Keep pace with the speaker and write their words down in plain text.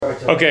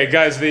Okay,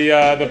 guys,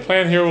 the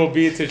plan here will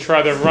be to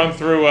try to run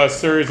through a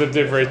series of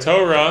Divrei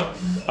Torah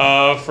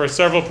for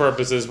several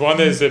purposes.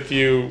 One is if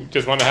you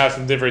just want to have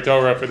some Divrei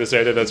Torah for the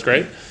seder, that's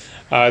great.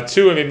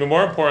 Two, and maybe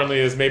more importantly,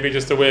 is maybe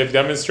just a way of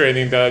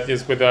demonstrating that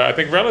is with, I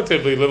think,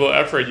 relatively little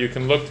effort, you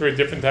can look through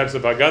different types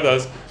of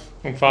Haggadahs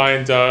and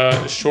find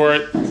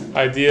short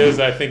ideas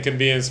that I think can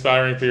be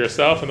inspiring for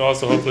yourself and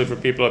also hopefully for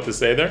people at the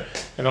seder.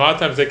 And a lot of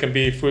times they can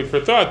be food for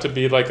thought, to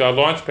be like a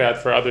launch pad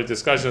for other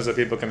discussions that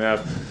people can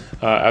have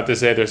at the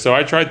seder. So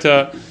I tried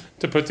to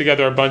put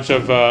together a bunch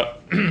of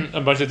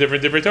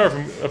different Divrei Torah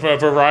from a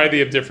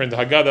variety of different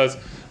Haggadahs.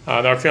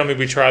 In our family,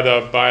 we try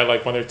to buy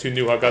like one or two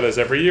new Haggadahs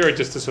every year,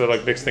 just to sort of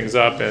like mix things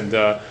up and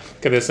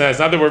get a sense.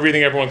 Not that we're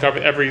reading every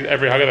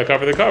Haggadah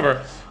cover to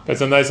cover, but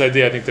it's a nice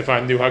idea, I think, to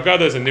find new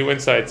Haggadahs and new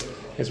insights.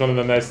 It's one of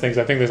the nice things.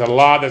 I think there's a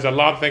lot,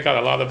 thank God,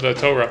 a lot of the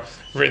Torah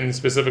written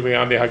specifically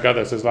on the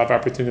Haggadahs. There's a lot of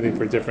opportunity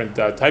for different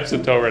types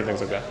of Torah and things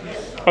like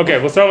that. Okay,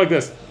 we'll start like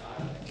this.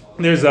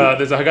 There's a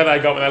Haggadah I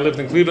got when I lived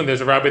in Cleveland.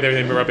 There's a rabbi there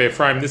named Rabbi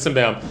Ephraim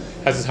Nissenbaum.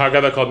 Has this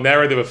Haggadah called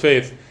Narrative of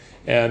Faith,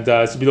 and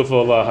it's a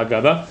beautiful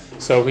Haggadah.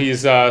 So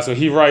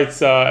he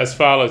writes as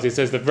follows. He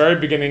says the very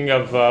beginning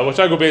of which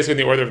I go basically in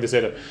the order of the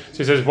seder. So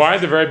he says, why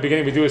at the very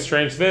beginning we do a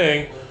strange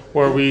thing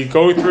where we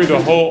go through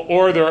the whole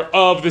order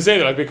of the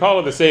seder, like we call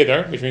it the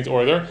seder, which means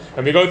order,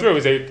 and we go through.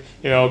 We say,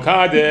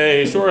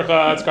 Kadeh,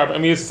 Shorchatz, Karba,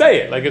 and we just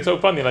say it like it's so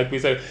funny. Like we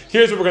say,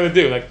 here's what we're going to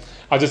do. Like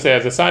I'll just say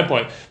as a side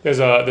point, there's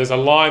a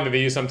line that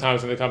they use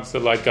sometimes when it comes to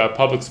like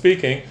public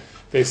speaking.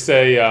 They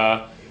say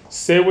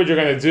what you're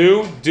going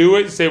to do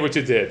it, say what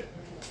you did.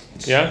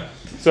 Yeah,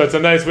 so it's a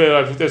nice way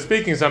of they're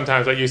speaking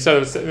sometimes. Like you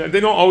said, they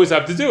don't always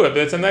have to do it, but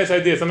it's a nice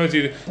idea. Sometimes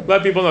you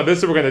let people know this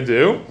is what we're going to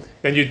do,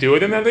 then you do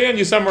it, and at the end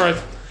you summarize.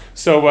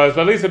 So, at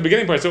least the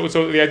beginning part. So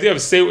the idea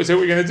of say what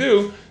you're going to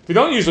do, we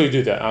don't usually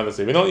do that.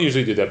 Honestly, we don't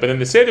usually do that. But in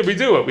the seder, we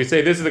do it. We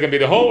say this is going to be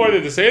the whole order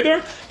of the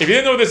seder. If you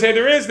didn't know what the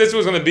seder is, this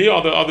was going to be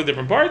all the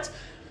different parts.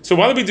 So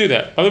why don't we do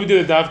that? Why don't we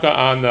do the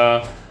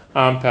dafka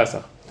on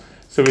Pesach?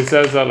 So he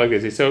says like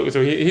this. So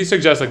he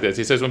suggests like this.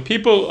 He says when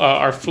people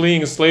are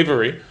fleeing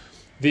slavery,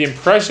 the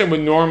impression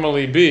would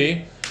normally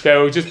be that it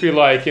would just be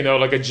like,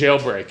 like a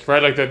jailbreak,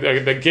 right? Like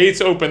the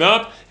gates open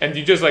up and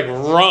you just like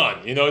run,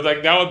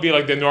 like that would be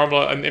like the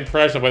normal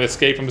impression of what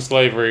escape from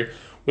slavery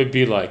would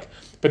be like.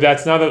 But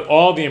that's not at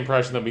all the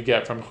impression that we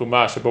get from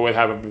Chumash about what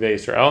happened with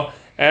Israel.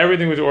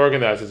 Everything was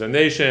organized as a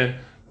nation.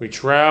 We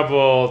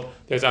traveled.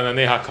 There's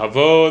Ananei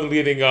HaKavod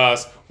leading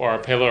us, or a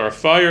pillar of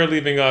fire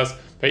leading us.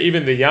 But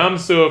even the Yam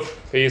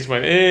Suf, they just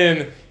went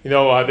in.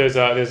 There's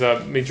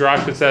a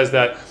midrash that says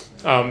that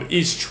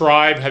each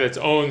tribe had its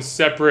own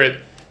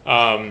separate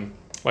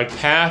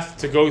path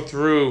to go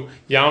through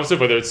Yam Suf,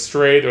 whether it's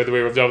straight or the way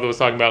Rav Adi was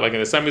talking about, like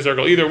in a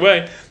semicircle. Either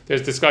way,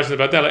 there's discussions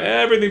about that. Like,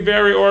 everything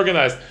very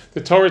organized.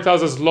 The Torah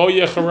tells us lo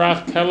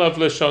yecharach kelav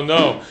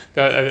leshono,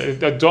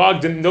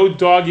 that no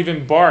dog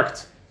even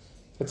barked.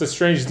 That's a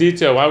strange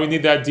detail. Why we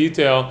need that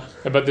detail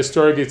about the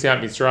story of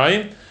Yetziat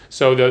Mitzrayim?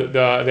 So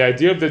the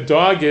idea of the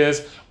dog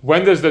is,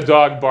 when does the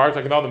dog bark?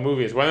 Like in all the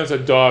movies, when does a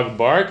dog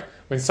bark?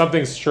 When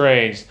something's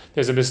strange,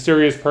 there's a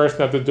mysterious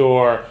person at the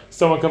door,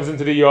 someone comes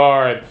into the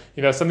yard,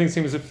 something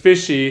seems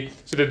fishy,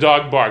 so the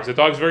dog barks. The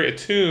dog's very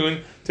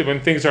attuned to when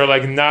things are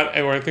like not,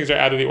 and when things are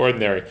out of the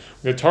ordinary.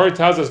 When the Torah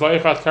tells us,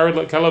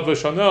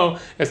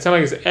 it's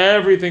telling us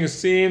everything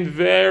seemed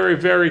very,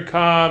 very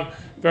calm,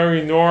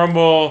 very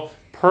normal,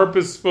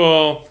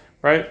 purposeful,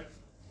 right?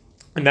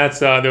 And that's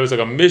there was like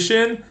a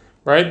mission,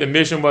 right? The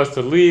mission was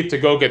to leave, to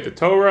go get the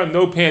Torah,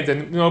 no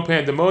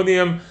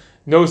pandemonium,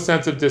 no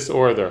sense of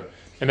disorder.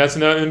 And that's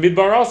in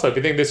Midbar also. If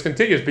you think this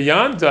continues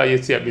beyond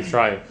Yetziat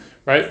Mitzrayim,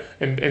 right?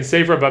 In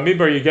Sefer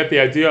Bamidbar, you get the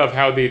idea of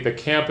how the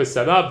camp is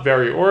set up,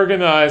 very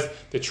organized.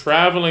 The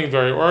traveling,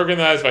 very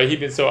organized.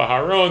 So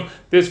Aharon,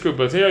 this group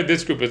was here,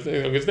 this group was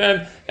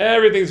then.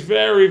 Everything's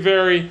very,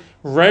 very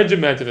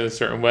regimented in a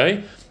certain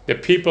way. The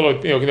people,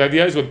 the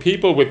idea is when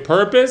people with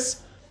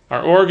purpose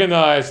are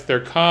organized, they're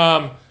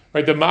calm,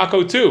 right? The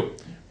Mako too,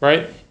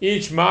 right?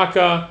 Each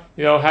Makkah,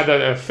 had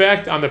an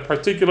effect on the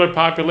particular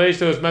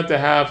population it was meant to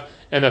have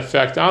an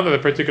effect on the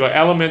particular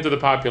element of the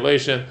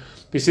population.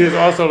 We see this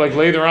also like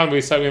later on when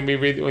we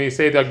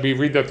say that we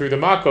read that through the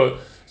Makot.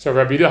 So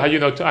Rabbi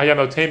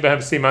Hayanotem behem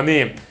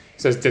simanim. He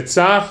says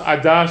Tetzach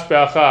adash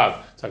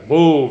be'achav. It's like,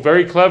 whoa,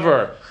 very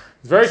clever.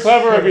 It's very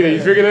clever, Rabbi. You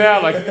figured it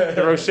out, like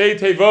the Roshei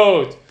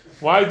Tevot.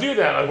 Why do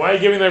that? Like, why are you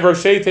giving the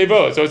Roshei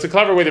Tevot? So it's a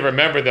clever way to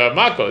remember the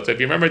Makot. So if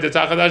you remember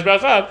Tetzach adash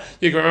be'achav,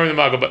 you can remember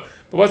the Makot.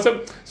 But what's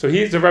up? So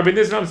Rabbi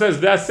Nisram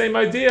says that same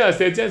idea. It's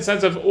the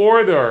sense of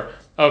order,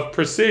 of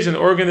precision,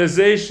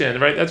 organization,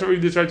 right? That's what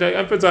we try to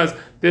emphasize,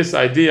 this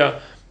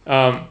idea.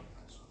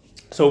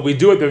 So what we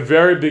do at the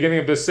very beginning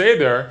of the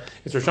Seder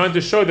is we're trying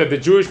to show that the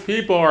Jewish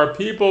people are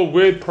people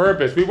with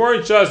purpose. We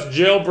weren't just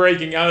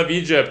jailbreaking out of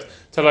Egypt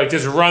to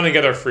just run and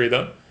get our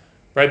freedom,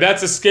 right?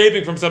 That's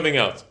escaping from something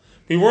else.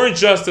 We weren't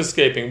just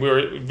escaping. We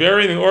were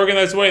very in an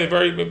organized way, in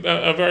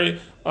a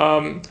very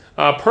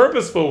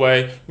purposeful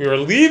way. We were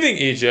leaving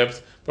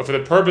Egypt, but for the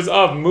purpose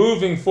of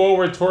moving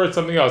forward towards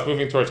something else,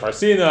 moving towards Har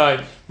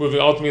Sinai,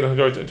 moving ultimately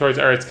towards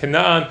Eretz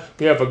Canaan.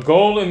 We have a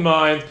goal in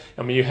mind,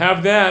 and when you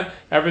have that,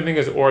 everything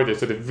is ordered.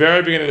 So at the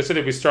very beginning of the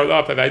city, we start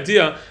off that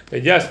idea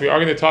that yes, we are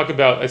going to talk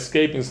about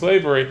escaping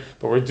slavery,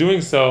 but we're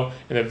doing so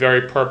in a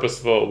very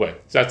purposeful way.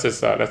 So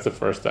that's the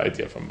first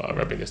idea from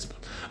Rabbi Nissim.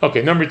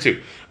 Okay, number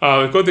 2.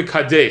 Go to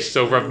Kadesh.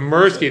 So Rav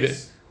Mirsky.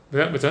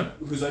 What's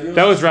that?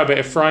 That was Rabbi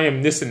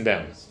Ephraim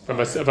Nissenbaum from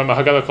a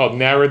Haggadah called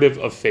Narrative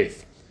of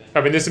Faith.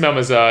 Rabbi Nissenbaum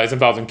is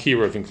involved in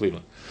Kiruv in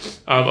Cleveland.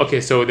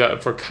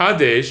 For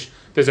Kadesh,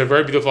 there's a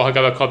very beautiful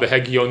Haggadah called the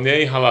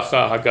Hagionei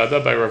Halacha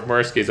Haggadah by Rav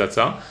Mirsky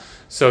Zatzal.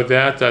 So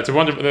that it's a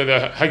wonderful.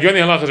 The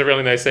Hagionei Halacha is a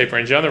really nice sefer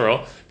in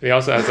general, but he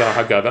also has a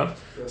Haggadah.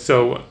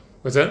 So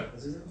what's that?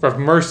 Rav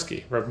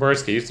Mirsky. Rav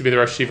Mirsky used to be the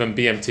Rosh Yeshiva in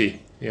BMT.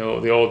 The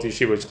old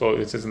yeshiva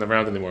which isn't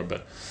around anymore,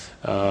 but.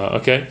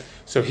 Okay,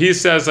 so he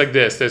says like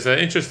this. There's an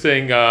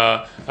interesting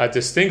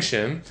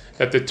distinction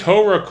that the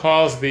Torah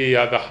calls the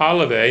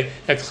holiday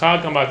et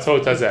Chag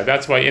HaMatzot Hazeh.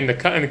 That's why in the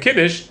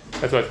Kiddush,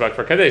 that's why it's about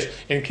for Kaddish.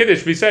 In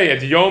Kiddush we say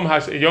et Yom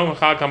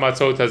Chag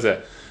HaMatzot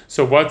Hazeh.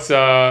 So that's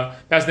the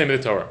name of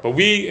the Torah. But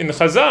we in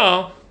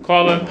Chazal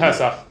call it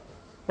Pesach,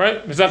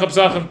 right? Pesach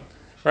Pesachim,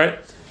 right?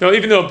 Now,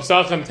 even though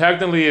Pesachim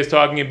technically is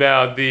talking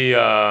about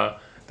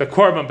the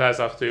Korban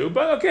Pesach too,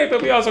 but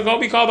we also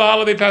call the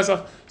holiday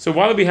Pesach. So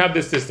why do we have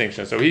this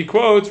distinction? So he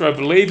quotes Rav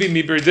Levi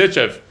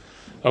Miberdichev.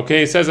 Okay,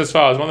 he says as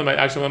follows.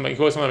 He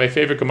quotes one of my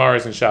favorite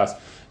Gemaras in Shas.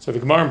 So the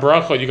Gemara in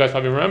Barachot, you guys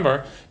probably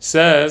remember,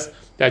 says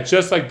that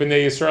just like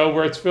Bnei Yisrael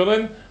wear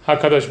tefillin,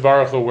 HaKadosh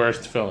Baruch Hu wears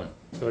tefillin.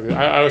 So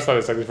I always thought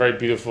it's like this very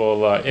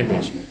beautiful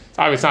image.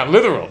 It's not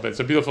literal, but it's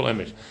a beautiful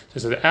image.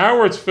 So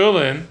our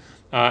tefillin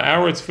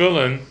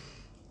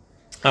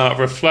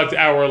reflect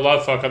our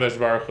love for HaKadosh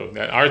Baruch Hu.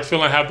 That our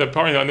tefillin have the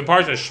part in the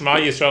parsha Shema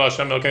Yisrael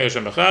Hashem Elokeinu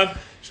Hashem Echad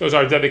shows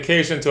our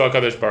dedication to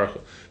HaKadosh Baruch Hu.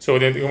 So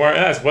the Gemara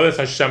asks, what does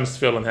Hashem's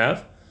tefillin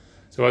have?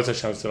 So what does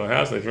Hashem's tefillin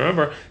have? So if you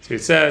remember, so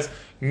it says,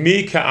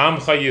 Mi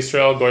ka'amcha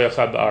Yisrael goy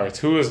echad ba'aretz.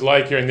 Who is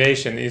like your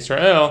nation,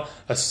 Israel,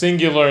 a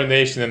singular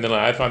nation in the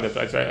land? I found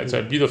it's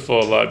a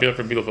beautiful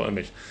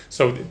image.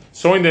 So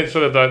showing that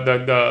sort of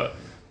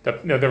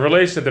the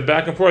relation, the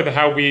back and forth, and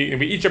how we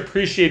each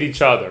appreciate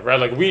each other, right?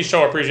 Like we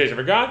show appreciation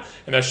for God,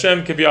 and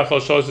Hashem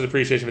Kiviyachol shows his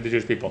appreciation for the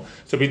Jewish people.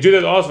 So we do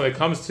that also when it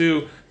comes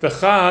to the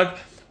Chag.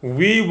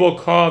 We will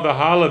call the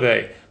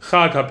holiday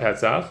Chag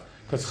HaPesach,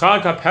 because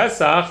Chag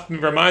HaPesach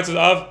reminds us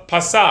of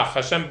Pasach.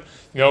 Hashem,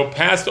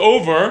 passed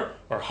over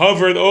or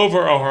hovered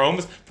over our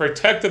homes,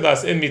 protected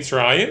us in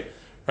Mitzrayim,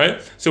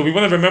 right? So we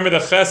want to remember the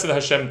chesed that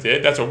Hashem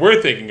did. That's what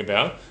we're thinking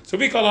about. So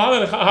we call the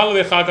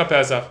holiday Chag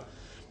HaPesach.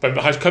 But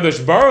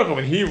HaKadosh Baruch Hu,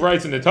 when he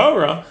writes in the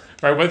Torah,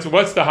 right,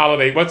 what's the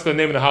holiday? What's the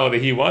name of the holiday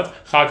he wants?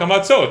 Chag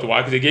HaMatzot.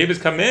 Why? Because he gave his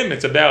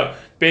commandments about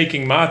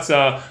baking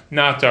matzah,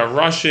 not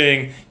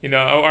rushing,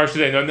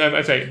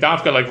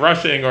 dafka, like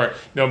rushing or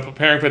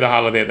preparing for the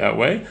holiday that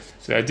way.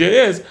 So the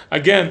idea is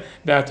again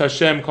that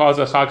Hashem calls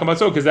it Chag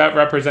HaMatzot because that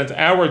represents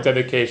our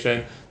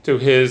dedication to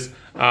his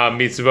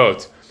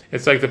mitzvot.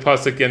 It's like the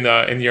pasuk in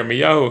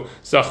Yirmiyahu,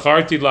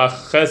 Zacharti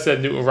lach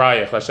chesed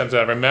nu'urayach. Hashem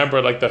said,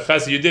 remember like the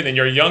chesed you did in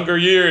your younger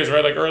years,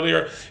 right? Like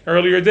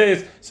earlier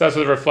days. So that's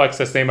what reflects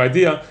the same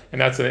idea, and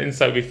that's an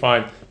insight we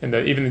find in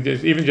the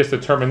even just the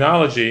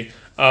terminology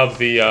of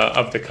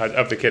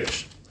the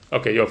kiddush.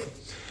 Okay, yof.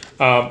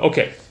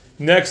 Okay,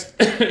 next,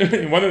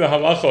 one of the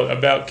halachot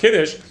about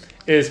kiddush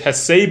is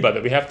haseba,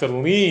 that we have to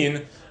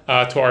lean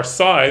to our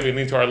side. We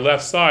lean to our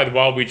left side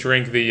while we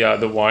drink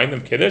the wine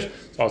of kiddush.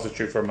 It's also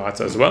true for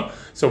matzah as well.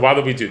 So why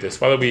do we do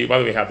this? Why do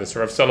we have this? So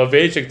Rav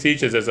Soloveitchik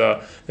teaches there's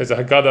a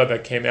Haggadah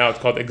that came out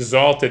called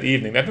Exalted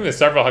Evening. I think there's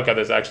several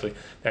Haggadahs actually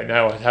that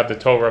now have the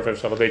Torah of Rav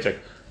Soloveitchik.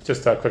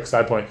 Just a quick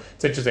side point.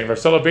 It's interesting. Rav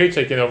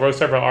Soloveitchik, wrote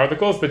several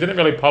articles, but didn't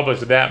really publish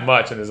that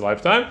much in his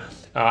lifetime.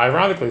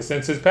 Ironically,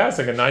 since his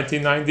passing in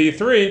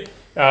 1993.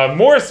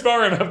 More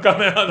Svarim have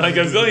come out, like a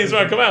zillion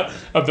Svarim come out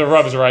of the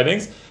Rav's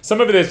writings.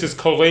 Some of it is just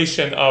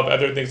collation of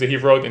other things that he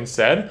wrote and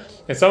said,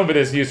 and some of it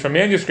is used from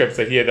manuscripts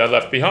that he had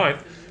left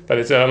behind. But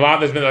it's a lot.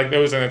 There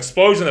was an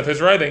explosion of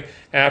his writing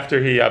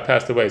after he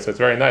passed away. So it's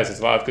very nice. It's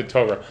a lot of good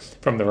Torah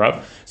from the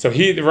Rav. So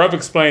the Rav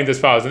explained as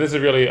follows, and this is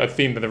really a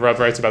theme that the Rav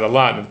writes about a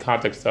lot in the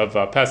context of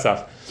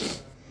Pesach.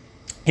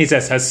 He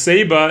says,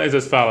 Haseba is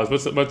as follows.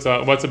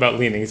 What's about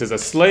leaning? He says, a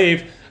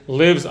slave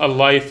lives a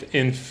life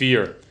in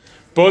fear,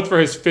 both for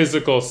his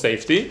physical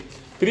safety,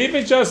 but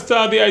even just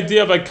the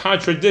idea of like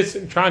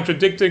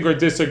contradicting or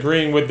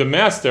disagreeing with the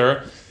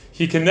master.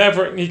 He can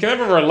never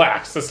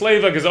relax. The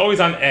slave is always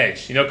on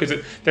edge, because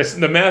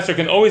the master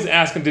can always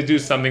ask him to do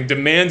something,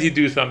 demand he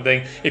do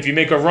something. If you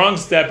make a wrong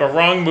step, a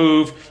wrong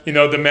move,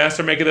 the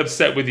master may get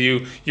upset with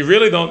you. You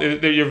really don't.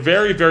 You're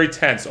very, very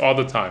tense all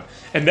the time,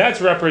 and that's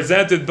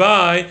represented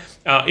by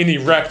an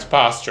erect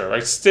posture,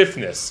 right?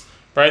 Stiffness,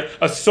 right?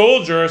 A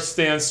soldier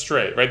stands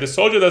straight, right? The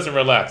soldier doesn't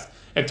relax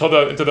until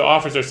the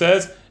officer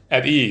says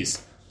at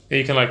ease. Then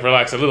you can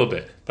relax a little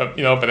bit, but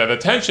at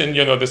attention,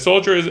 the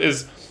soldier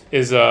is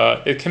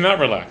it cannot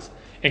relax.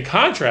 In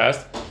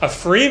contrast, a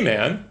free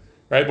man,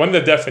 right? One of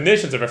the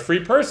definitions of a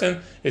free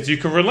person is you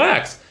can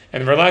relax,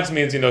 And relax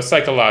means,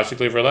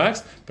 psychologically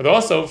relax, but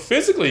also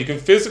physically. You can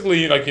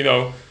physically,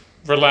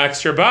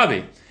 relax your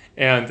body.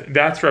 And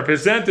that's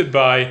represented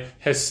by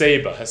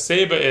heseba.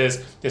 Heseba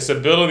is this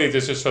ability to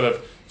just sort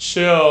of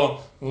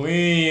chill,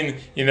 lean,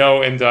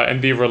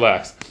 and be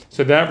relaxed.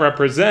 So that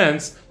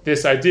represents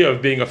this idea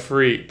of being a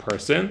free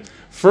person.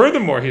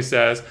 Furthermore, he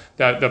says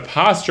that the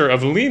posture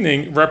of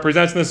leaning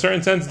represents, in a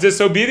certain sense,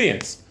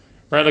 disobedience,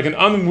 right? Like an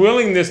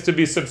unwillingness to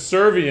be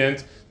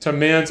subservient to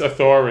man's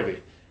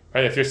authority,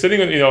 right? If you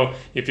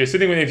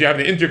have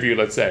an interview,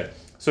 let's say,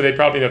 so they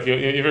probably, if you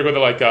ever go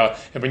to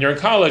and when you're in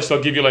college,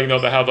 they'll give you they'll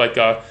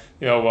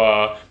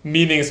have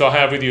meetings they'll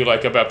have with you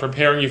about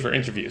preparing you for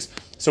interviews.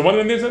 So one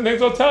of the things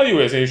they'll tell you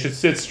is you should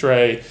sit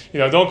straight,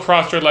 don't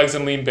cross your legs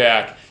and lean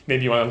back.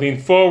 Maybe you want to lean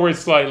forward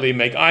slightly,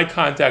 make eye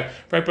contact,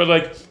 right?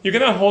 But you're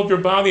going to hold your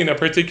body in a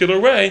particular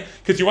way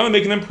because you want to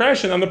make an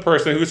impression on the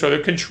person who sort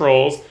of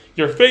controls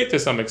your fate to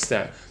some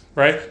extent,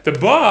 right? The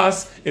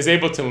boss is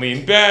able to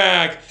lean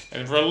back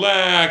and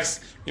relax,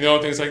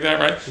 things like that,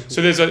 right?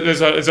 So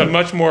there's a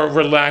much more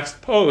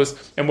relaxed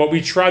pose. And what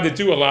we try to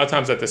do a lot of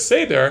times at the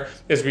seder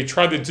is we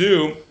try to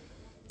do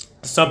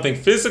something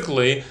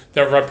physically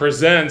that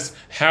represents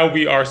how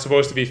we are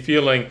supposed to be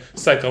feeling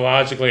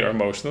psychologically or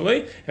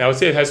emotionally. And I would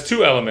say it has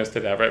two elements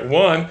to that, right?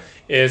 One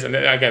is, and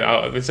again,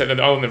 I'll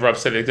never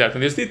said it exactly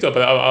in this detail,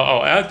 but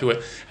I'll add to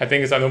it. I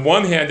think it's on the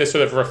one hand, it's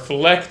sort of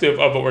reflective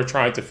of what we're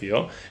trying to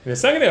feel. And the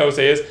second thing I would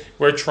say is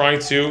we're trying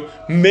to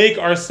make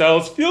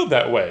ourselves feel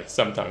that way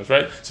sometimes,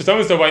 right? So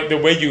sometimes the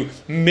way you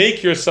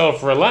make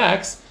yourself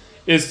relax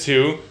is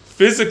to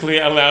physically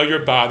allow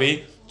your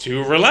body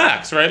to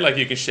relax, right? Like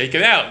you can shake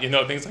it out,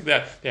 things like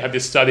that. They have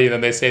this study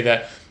and they say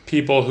that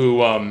people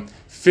who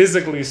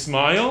physically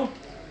smile,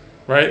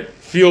 right,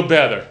 feel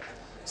better.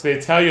 So they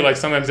tell you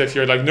sometimes if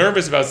you're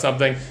nervous about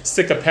something,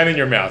 stick a pen in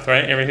your mouth,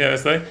 right? Ever hear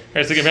this thing?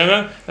 Right, stick a pen in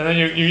your mouth, and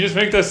then you just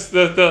make this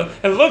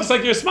it looks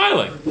like you're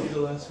smiling.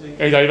 Last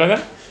week. Are you talking about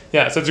that?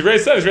 Yeah, so it's a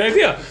great study, it's a great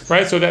idea,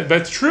 right? So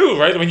that's true,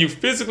 right? When you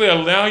physically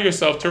allow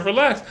yourself to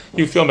relax,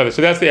 you feel better.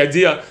 So that's the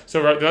idea.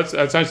 So that's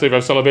essentially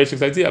Rav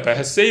Soloveitchik's idea. But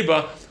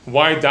Heseba,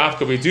 why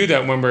dafka we do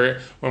that when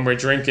we're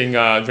drinking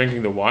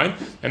the wine,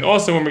 and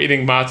also when we're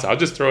eating matzah. I'll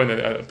just throw in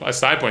a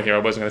side point here. I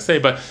wasn't going to say,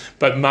 but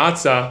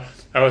matzah,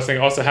 I was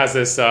thinking, also has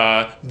this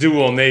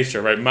dual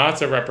nature, right?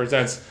 Matzah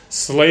represents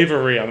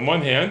slavery on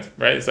one hand,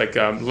 right? It's like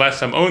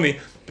lechem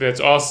oni, but it's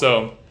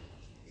also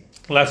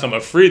lechem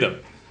of freedom,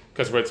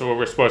 because it's what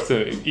we're supposed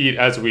to eat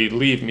as we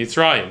leave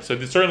Mitzrayim. So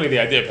certainly the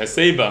idea of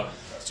Heseba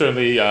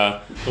certainly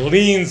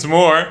leans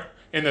more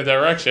in the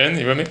direction,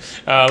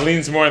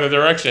 leans more in the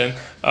direction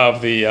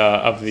of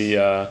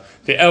the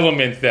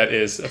element that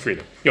is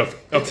freedom.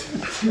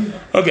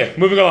 Okay,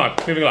 moving along.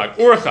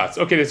 Orchatz.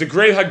 Okay, there's a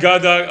great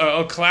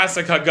Haggadah, a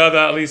classic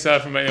Haggadah, at least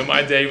from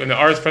my day, in the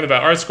art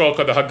scroll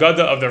called the Haggadah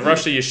of the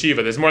Rosh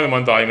Yeshiva. There's more than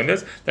one volume in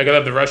this. The Haggadah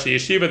of the Rosh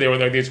Yeshiva. They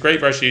were these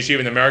great Rosh Yeshiva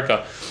in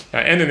America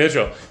and in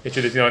Israel, in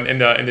the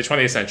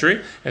 20th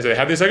century. And so they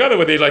had this Haggadah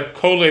where they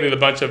collated a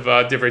bunch of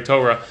Divrei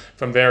Torah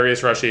from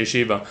various Rosh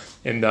Yeshiva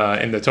in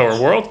the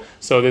Torah world.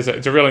 So it's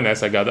a really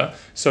nice Haggadah.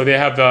 So they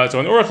have so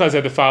in Orchatz they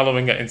have the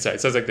following insight.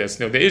 It says like this: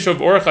 the issue of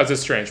Orchatz is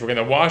strange. We're going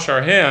to wash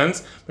our hands.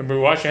 Remember,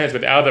 we wash our hands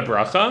without the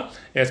bracha, and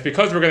it's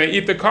because we're going to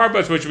eat the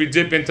carbs which we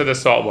dip into the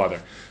salt water.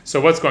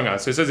 So what's going on?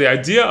 So it says the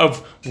idea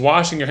of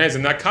washing your hands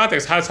in that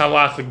context has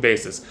halachic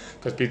basis,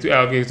 because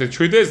the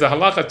truth is the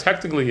halacha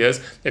technically is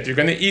if you're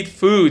going to eat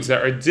foods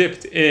that are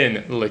dipped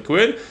in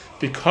liquid,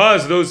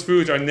 because those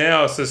foods are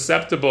now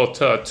susceptible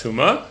to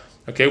tumah.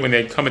 Okay, when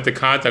they come into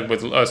contact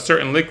with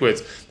certain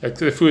liquids,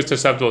 the food is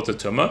susceptible to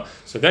tumah.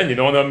 So then you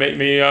don't want to make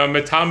me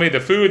metame the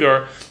food,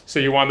 or so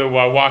you want to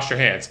wash your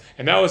hands.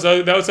 And that was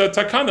a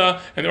takana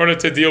in order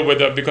to deal with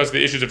because of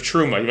the issues of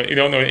truma. You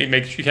don't know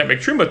you can't make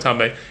truma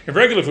tame. In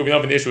regular food, we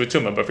don't have an issue with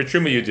tumah, but for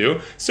truma you do.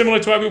 Similar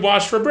to why we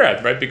wash for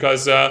bread, right?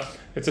 Because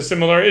it's a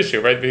similar issue,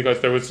 right? Because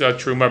there was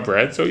truma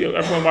bread, so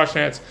everyone washed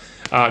their hands.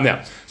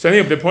 Now, so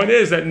anyway, the point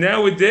is that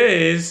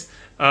nowadays.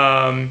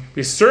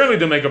 We certainly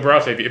don't make a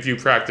bracha if you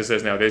practice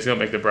this nowadays. You don't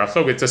make the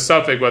bracha. It's a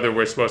suffix whether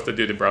we're supposed to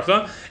do the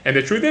bracha. And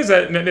the truth is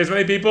that there's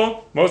many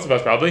people, most of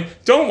us probably,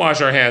 don't wash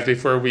our hands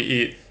before we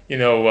eat,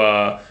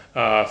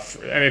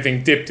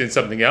 anything dipped in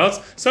something else.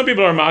 Some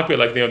people are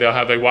makbid, they'll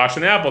have wash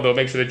an apple. They'll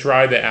make sure to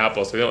dry the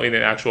apple so they don't eat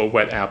an actual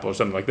wet apple or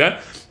something like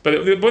that.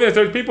 But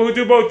there's people who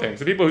do both things.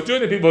 The people who do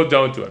it and the people who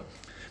don't do it.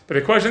 But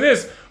the question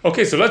is,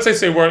 okay, so let's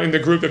say we're in the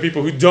group of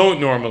people who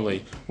don't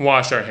normally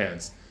wash our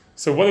hands.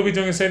 So what are we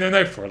doing a Seder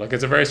night for?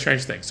 It's a very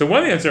strange thing. So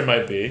one answer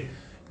might be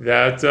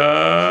that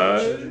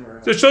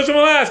the children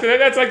will ask.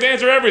 That's the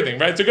answer to everything,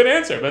 right? It's a good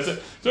answer.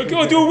 So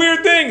go do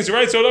weird things,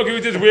 right? So we do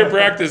this weird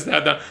practice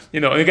that,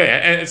 again,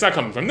 and it's not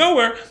coming from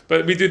nowhere,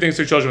 but we do things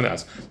so children will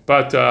ask.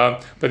 But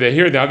they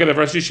hear the Haggadah of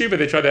Rosh Yeshiva,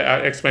 they try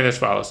to explain as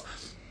follows.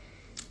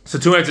 So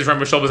two answers from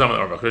Rishon Zalman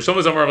Orvach. Rishon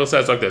Zalman Orvach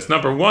says like this.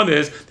 Number one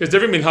is, there's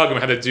different minhagim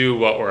how to do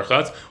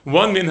orchatz.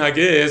 One minhag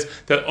is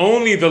that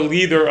only the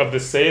leader of the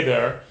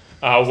seder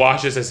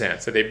washes his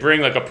hands. So they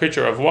bring like a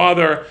pitcher of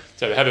water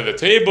to the head of the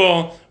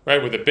table,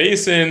 right, with a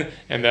basin,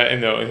 and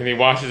he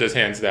washes his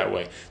hands that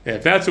way. And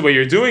if that's the way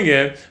you're doing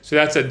it, so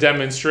that's a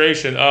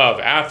demonstration of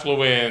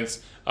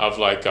affluence, of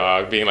like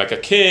being like a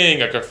king,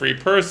 like a free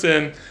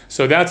person.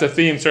 So that's a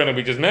theme certainly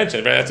we just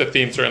mentioned, right? That's a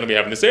theme certainly we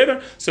have in the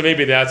seder. So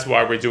maybe that's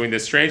why we're doing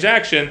this strange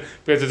action,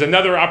 because there's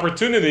another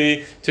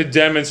opportunity to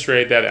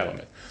demonstrate that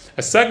element.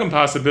 A second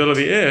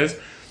possibility is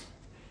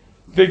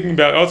thinking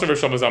about, also Rav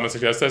Shlomo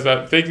suggests, says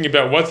that thinking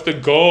about what's the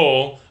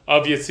goal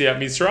of Yetziat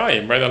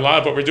Mitzrayim, right? A lot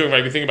of what we're doing,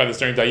 right? We think about this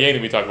during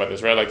Dayanim, we talk about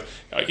this, right?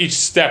 Like each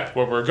step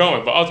where we're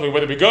going, but ultimately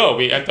where do we go?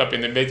 We end up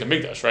in the Beit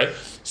HaMikdash, right?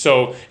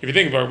 So if you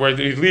think about where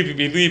we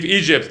leave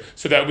Egypt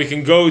so that we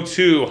can go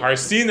to Har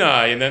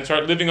Sinai and then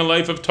start living a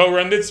life of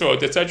Torah and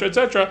Mitzvot, etc.,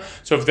 etc.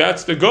 So if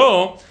that's the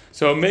goal,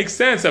 so it makes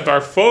sense if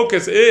our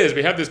focus is,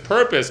 we have this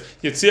purpose,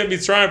 Yetziat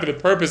Mitzrayim for the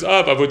purpose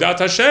of Avodat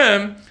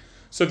Hashem,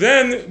 so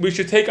then we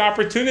should take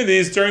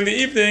opportunities during the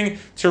evening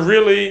to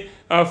really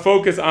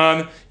focus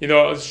on,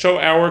 show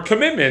our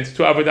commitment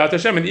to Avodat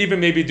Hashem, and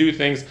even maybe do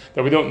things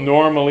that we don't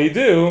normally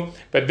do.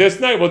 But this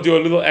night we'll do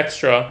a little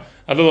extra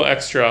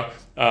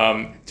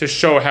to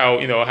show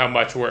how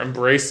much we're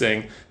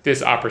embracing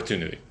this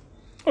opportunity.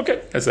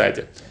 Okay, that's the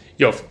idea.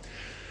 Yof.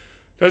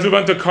 Let's move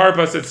on to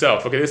Karpas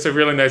itself. Okay, this is a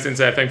really nice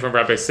insight, I think, from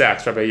Rabbi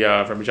Sachs, Rabbi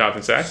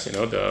Jonathan Sachs,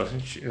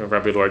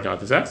 Rabbi Lord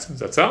Jonathan Sachs.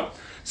 That's all.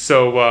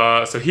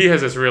 So he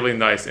has this really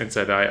nice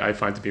insight that I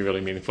find to be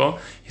really meaningful.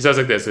 He says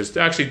like this: there's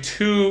actually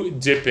two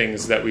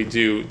dippings that we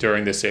do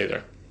during the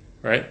seder,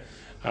 right?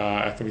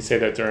 After we say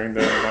that during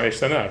the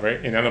Ma'ash Tanah,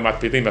 right?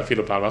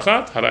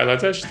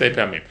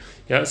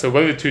 Yeah. So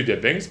what are the two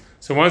dippings?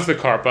 So one's the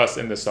karpas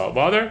in the salt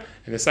water,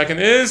 and the second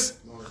is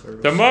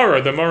the mara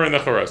and the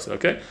charosa.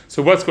 Okay.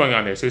 So what's going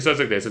on here? So he says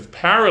like this: it's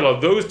parallel.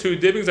 Those two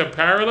dippings are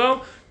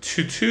parallel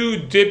to two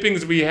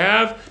dippings we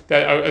have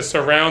that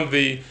surround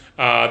the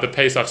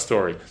Pesach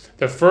story.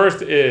 The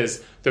first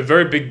is the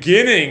very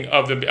beginning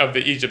of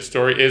the Egypt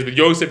story is with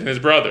Yosef and his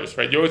brothers,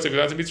 right? Yosef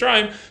goes out to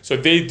Mitzrayim, so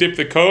they dip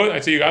the coat.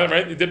 I see you got it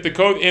right. They dip the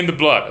coat in the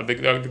blood of the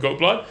goat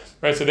blood,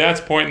 right? So that's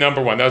point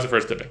number one. That was the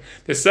first dipping.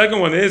 The second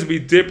one is we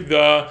dip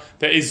the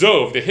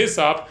ezov, the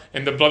hyssop,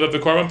 in the blood of the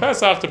korban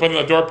pesach to put on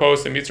the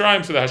doorpost in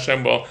Mitzrayim, so that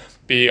Hashem will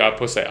be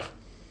poseach.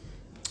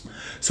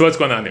 So what's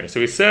going on there? So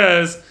he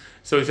says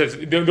those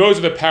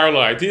are the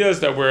parallel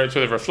ideas that we're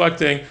sort of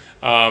reflecting.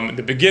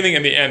 The beginning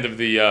and the end of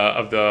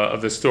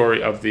the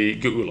story of the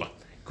Geula.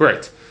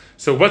 Great.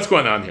 So what's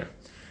going on here?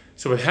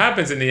 So what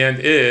happens in the end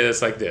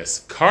is like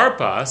this.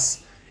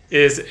 Karpas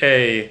is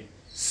a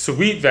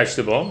sweet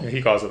vegetable.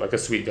 He calls it like a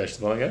sweet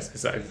vegetable, I guess.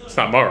 It's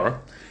not maror.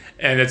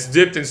 And it's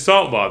dipped in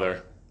salt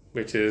water,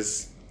 which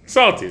is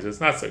salty, so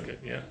it's not so good.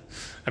 Yeah.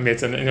 I mean,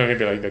 it's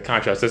maybe like the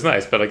contrast is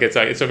nice, but like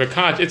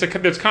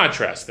there's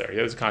contrast there. Yeah,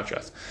 there's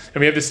contrast, and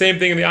we have the same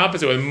thing in the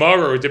opposite with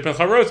maror or dip in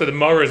charosa. The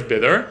maror is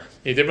bitter,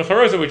 you dip in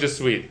charosa, which is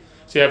sweet.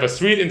 So you have a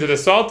sweet into the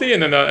salty,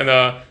 and then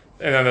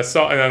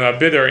a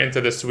bitter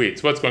into the sweet.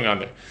 So what's going on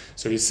there?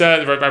 So he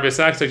said, Rabbi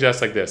Sachs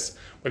suggests like this: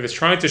 what it's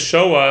trying to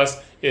show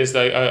us is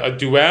a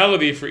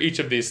duality for each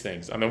of these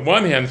things. On the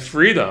one hand,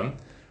 freedom,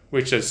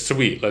 which is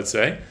sweet. Let's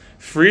say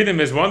freedom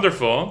is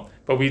wonderful,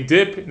 but we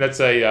dip, let's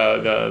say,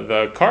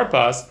 the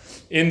karpas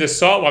in the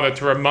salt water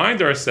to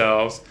remind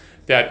ourselves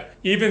that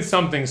even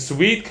something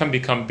sweet can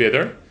become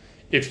bitter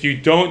if you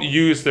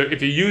use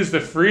the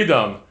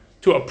freedom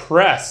to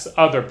oppress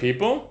other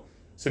people.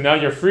 So now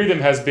your freedom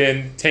has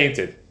been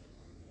tainted.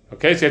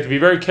 Okay, so you have to be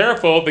very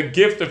careful. The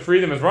gift of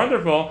freedom is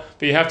wonderful,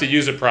 but you have to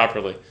use it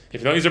properly.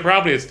 If you don't use it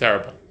properly, it's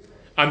terrible.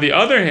 On the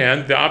other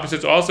hand, the opposite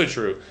is also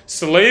true.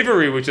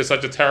 Slavery, which is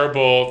such a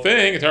terrible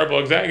thing, a terrible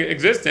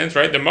existence,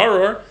 right? The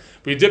maror.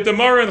 We dip the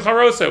maror in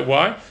charosa.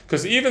 Why?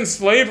 Because even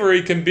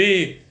slavery can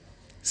be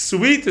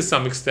sweet to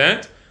some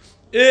extent.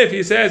 If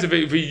he says, if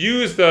we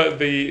use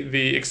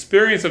the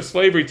experience of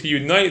slavery to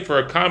unite for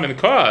a common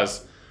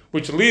cause,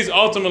 which leads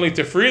ultimately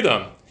to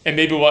freedom, and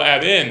maybe we'll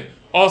add in,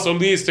 also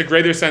leads to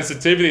greater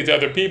sensitivity to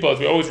other people, as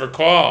we always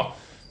recall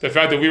the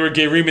fact that we were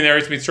gerim in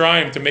Eretz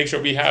Mitzrayim to make sure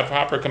we have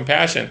proper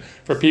compassion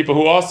for people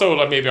who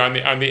also maybe are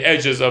on the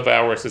edges of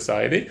our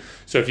society.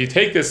 So if you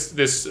take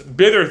this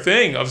bitter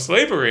thing of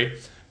slavery,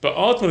 but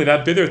ultimately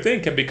that bitter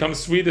thing can become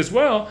sweet as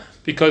well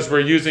because we're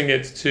using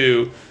it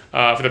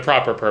for the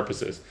proper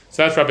purposes.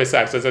 So that's Rabbi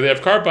Sachs. So they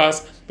have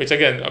karpas, which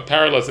again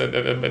parallels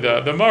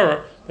the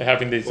maror. They're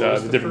having these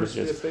the different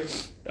messages.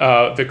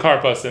 The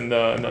karpas and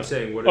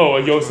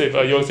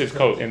Yosef's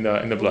coat in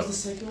the blood.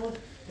 What's the second one?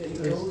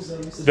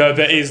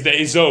 The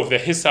ezov, the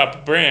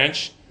hyssop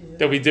branch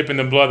that we dip in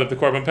the blood of the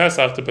korban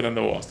pesach to put on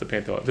the walls, to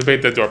paint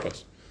the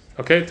doorpost.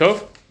 Okay,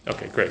 Tov?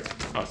 Okay, great,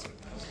 awesome.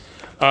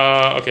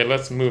 Okay,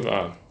 let's move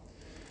on.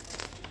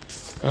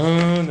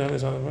 That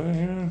is on the button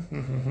here.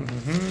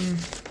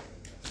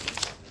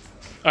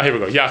 Here we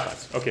go.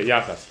 Yachatz. Okay,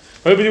 yachatz.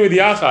 What do we do with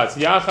yachatz?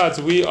 Yachatz,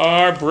 we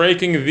are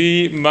breaking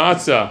the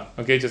matzah.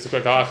 Okay, just a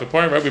quick halachic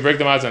point, right? We break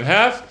the matzah in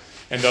half,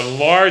 and the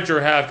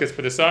larger half gets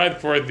put aside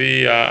for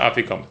the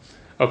afikom.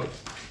 Okay.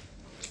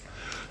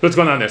 What's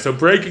going on there? So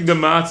breaking the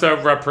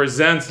matzah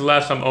represents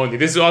lechem only.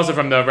 This is also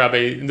from the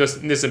Rabbi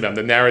Nissim,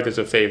 the narrative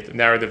of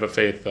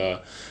faith,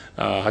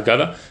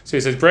 Haggadah. So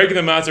he says breaking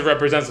the matzah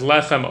represents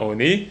lechem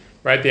only,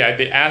 right?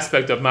 The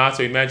aspect of matzah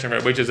we mentioned,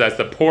 right, which is as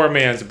the poor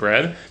man's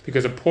bread,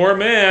 because a poor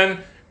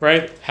man,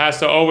 right, has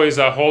to always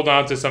hold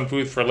on to some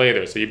food for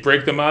later. So you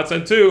break the matzah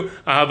in two,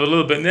 I'll have a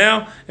little bit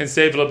now and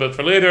save a little bit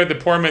for later. The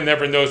poor man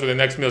never knows where the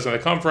next meal is going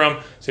to come from.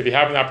 So if you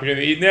have an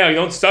opportunity to eat now, you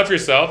don't stuff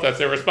yourself. That's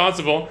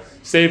irresponsible.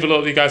 Save a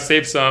little. You got to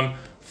save some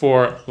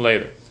for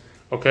later.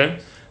 Okay?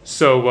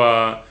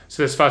 So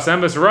this Sfas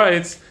Emes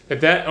writes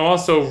that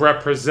also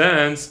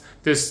represents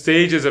the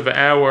stages of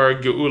our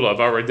geula,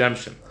 of our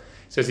redemption.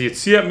 It says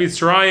Yetziat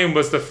Mitzrayim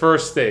was the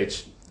first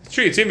stage. It's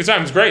true, Yetziat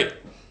Mitzrayim is great.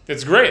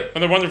 It's great.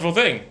 What a wonderful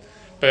thing.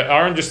 But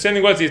our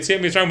understanding was Yetziat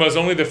Mitzrayim was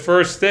only the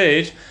first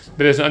stage, but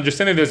there's an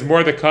understanding there's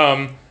more to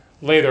come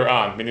later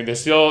on. Meaning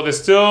there's still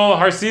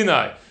Har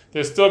Sinai.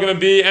 There's still going to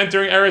be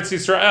entering Eretz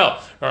Yisrael,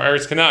 or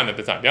Eretz Canaan at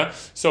the time, yeah?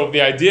 So the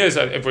idea is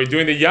that if we're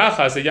doing the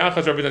Yachas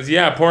represents,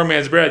 poor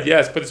man's bread,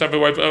 yes, put some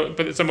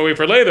away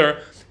for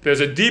later. There's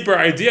a deeper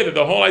idea that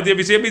the whole idea of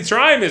Yetziat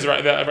Mitzrayim is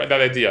that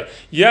idea.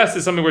 Yes,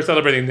 it's something we're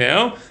celebrating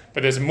now,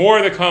 but there's more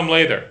to come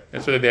later.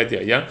 That's what the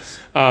idea, yeah?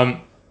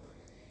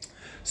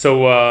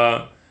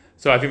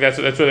 So I think that's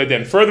what they did.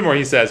 And furthermore,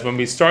 he says, when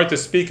we start to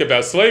speak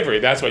about slavery,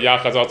 that's what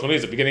Yachaz ultimately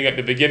is. The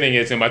beginning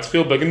is in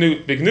Matchil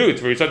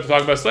Bignut, where we start to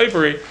talk about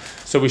slavery.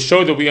 So we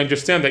show that we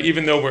understand that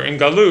even though we're in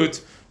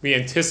Galut, we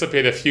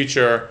anticipate a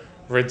future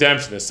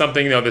redemption. There's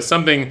something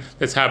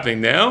that's happening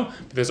now,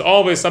 but there's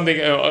always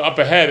something up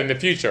ahead in the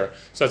future.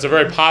 So it's a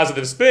very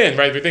positive spin,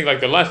 right? If you think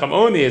like the lechem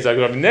oni is like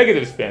a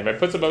negative spin, right?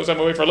 Put something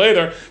away for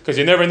later because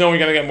you never know when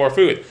you're going to get more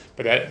food.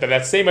 But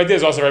that same idea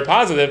is also very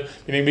positive,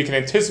 meaning we can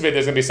anticipate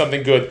there's going to be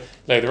something good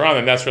later on,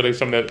 and that's really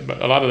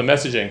a lot of the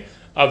messaging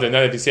of the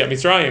night of Yetziat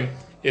Mitzrayim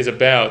is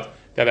about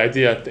that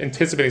idea,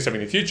 anticipating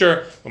something in the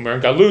future. When we're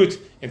in Galut,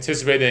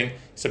 anticipating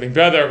something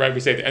better, right? We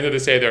say at the end of the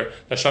seder,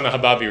 Lashana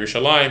Haba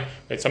Yerushalayim,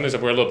 right? Sometimes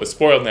we're a little bit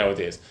spoiled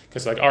nowadays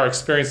because like our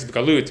experience of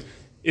Galut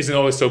isn't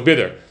always so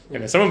bitter.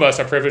 And some of us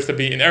are privileged to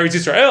be in Eretz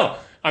Yisrael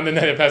on the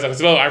night of Pesach. It's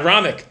a little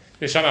ironic.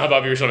 Lashana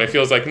Haba Yerushalayim. It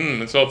feels like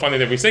it's so funny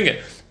that we sing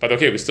it, but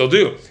okay, we still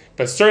do.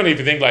 But certainly, if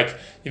you think like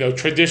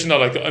traditional,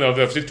 like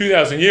for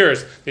 2,000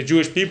 years, the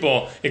Jewish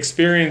people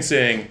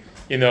experiencing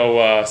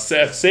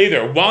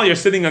seder while you're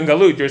sitting on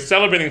Galut, you're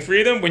celebrating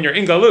freedom when you're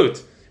in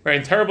Galut, right?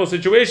 In terrible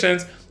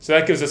situations, so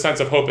that gives a sense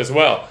of hope as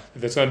well. That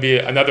there's going to be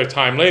another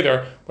time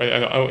later, when,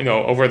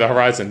 over the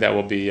horizon that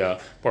will be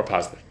more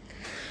positive.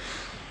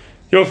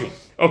 Yofi,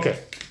 okay.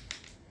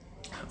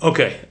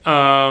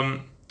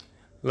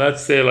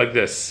 Let's say like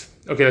this.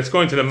 Okay, let's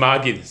go into the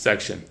Magid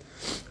section.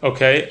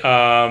 Okay,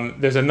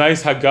 there's a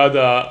nice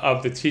Haggadah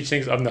of the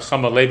teachings of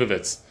Nechama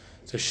Leibovitz.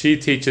 So she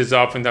teaches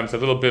oftentimes a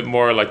little bit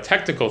more like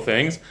technical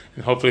things,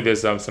 and hopefully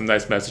there's some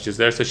nice messages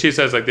there. So she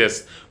says like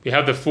this: we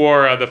have the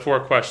four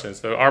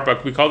questions.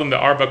 We call them the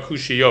Arba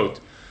Kushiyot.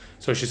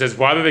 So she says,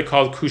 why are they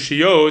called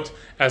Kushiyot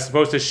as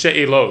opposed to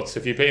She'ilot?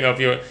 So if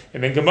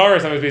and in Gemara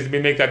sometimes we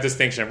make that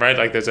distinction, right?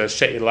 Like there's a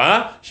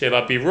She'ilah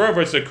Birur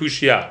versus a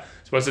Kushiyah.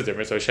 So what's the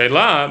difference? So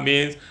She'ilah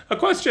means a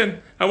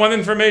question. I want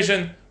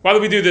information. Why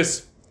do we do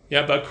this?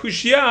 Yeah, but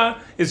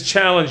Kushiyah is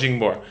challenging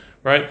more.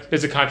 Right?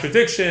 There's a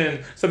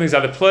contradiction, something's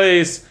out of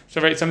place, so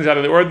right, something's out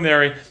of the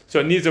ordinary, so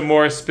it needs a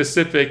more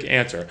specific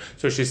answer.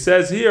 So she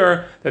says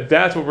here that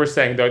that's what we're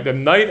saying. The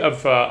night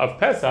of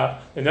Pesach,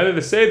 the night of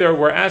the Seder,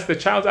 the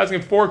child's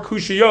asking for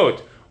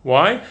kushiyot.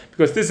 Why?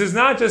 Because this is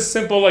not just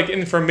simple like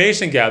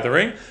information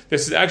gathering,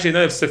 this is actually a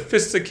night of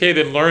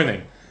sophisticated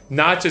learning,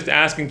 not just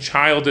asking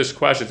childish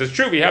questions. It's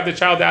true, we have the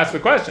child to ask the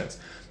questions,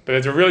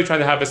 but they're really trying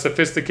to have a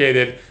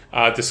sophisticated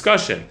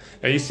discussion.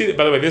 Now you see,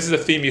 by the way, this is a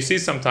theme you see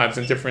sometimes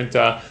in different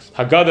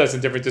Haggadahs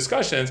and different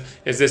discussions,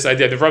 is this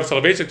idea. The Rav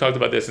Soloveitchik talked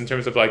about this in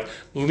terms of like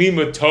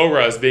Limud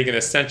Torah as being an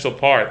essential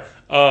part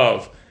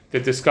of the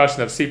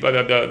discussion of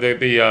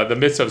the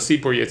mitzvah of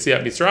Sipur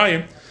Yetziat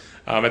Mitzrayim.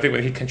 I think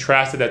when he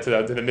contrasted that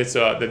to the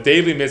mitzvah, the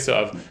daily mitzvah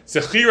of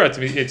Zechira to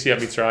Yetziat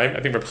Mitzrayim,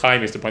 I think Reb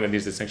Chaim used to point out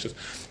these distinctions.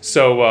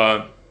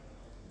 So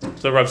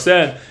Rav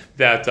said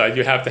that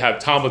you have to have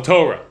Talmud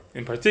Torah.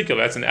 In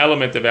particular, that's an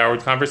element of our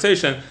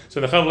conversation. So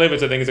the Nechama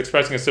Leibovitz, I think, is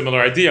expressing a similar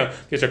idea.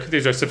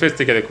 These are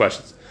sophisticated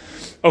questions.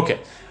 Okay.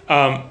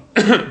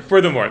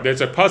 Furthermore,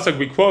 there's a pasuk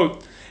we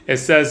quote. It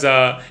says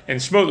in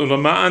Shmot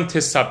Ulama'an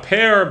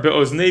tisaper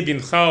beoznei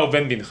bincha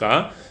uven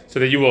bincha, so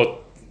that you will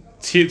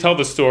tell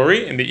the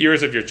story in the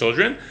ears of your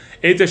children.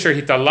 Where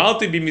basically what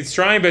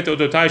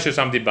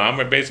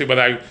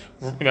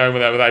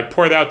I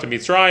poured out to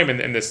Mitzrayim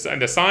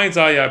and the signs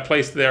I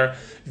placed there.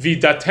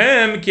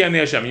 Vidatem ki ani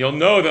Hashem. You'll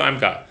know that I'm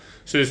God.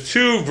 So there's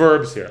two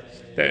verbs here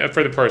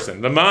for the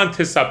person. Laman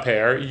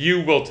tisaper,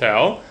 you will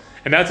tell,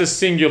 and that's a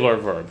singular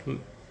verb.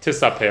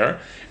 Tisaper.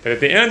 But at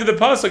the end of the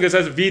pasuk it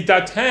says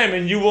vidatem,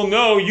 and you will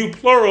know. You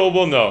plural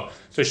will know.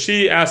 So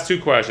she asked two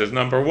questions.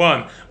 Number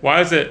one, why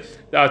is it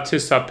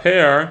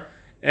tisaper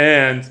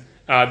and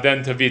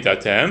then to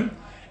vidatem?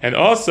 And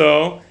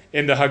also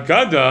in the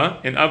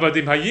Haggadah in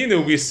Avadim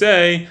Hayinu we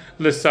say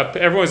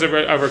everyone's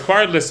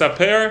required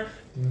lisaper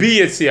Bi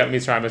Yetziat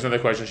Mitzrayim. That's another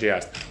question she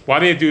asked. Why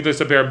do you do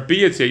L'Saper Bi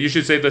Yetziat? You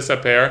should say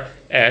L'Saper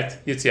et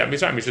Yetziat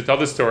Mitzrayim. You should tell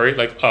the story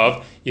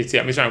of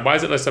Yetziat Mitzrayim. Why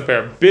is it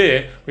L'Saper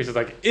Bi, which is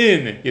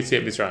in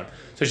Yetziat Mitzrayim?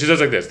 So she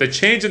says like this. The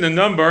change in the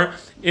number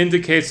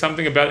indicates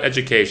something about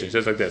education. She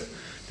says like this.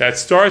 That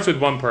starts with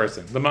one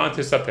person. L'man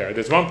Tisaper.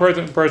 There's one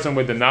person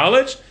with the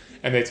knowledge,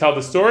 and they tell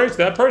the story. So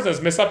that person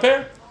is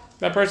Misaper.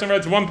 That person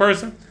reads one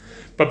person.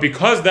 But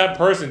because that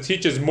person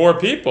teaches more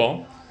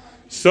people,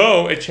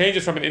 so it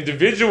changes from an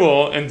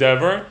individual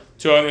endeavor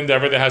to an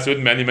endeavor that has to do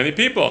with many, many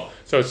people.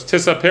 So it's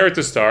tisaper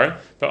to start,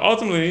 but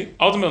ultimately,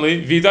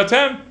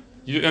 vidatem.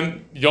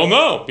 You'll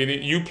know.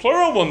 Meaning, you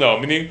plural will know.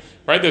 Meaning,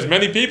 right? There's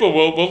many people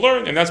will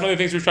learn, and that's one of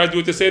the things we try to do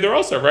with the seder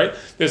also, right?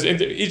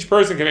 Each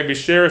person can maybe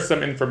share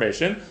some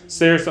information,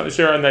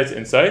 share a nice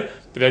insight.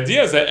 But the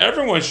idea is that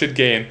everyone should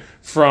gain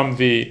from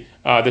the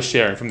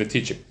sharing, from the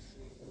teaching.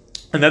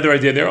 Another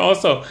idea there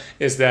also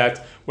is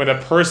that when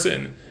a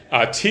person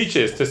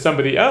teaches to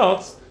somebody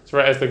else, so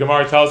right, as the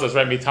Gemara tells us,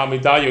 right,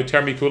 mitamidayu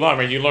termi kulam,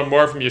 right, you learn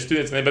more from your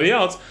students than anybody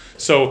else.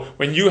 So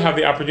when you have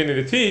the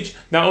opportunity to teach,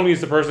 not only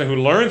is the person who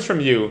learns from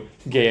you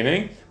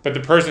gaining, but the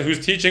person who's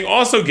teaching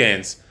also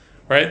gains.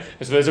 Right?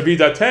 And so there's a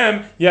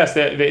vidatem, yes,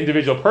 the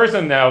individual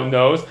person now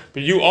knows,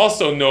 but you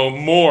also know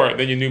more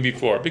than you knew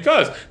before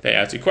because they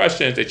ask you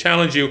questions, they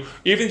challenge you.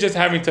 Even just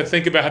having to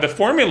think about how to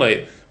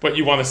formulate what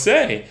you want to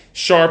say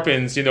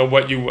sharpens,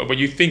 what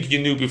you think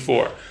you knew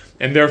before.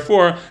 And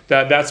therefore,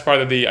 that's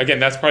part of the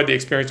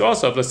experience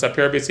also of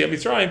L'Saper B'Yetziat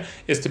Mitzrayim,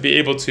 is to be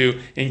able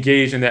to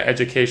engage in that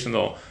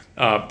educational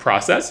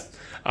process.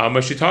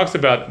 When she talks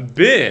about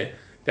that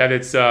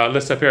it's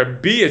L'Saper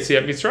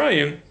B'Yetziat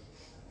Mitzrayim,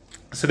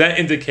 so that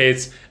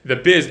indicates the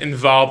biz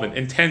involvement,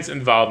 intense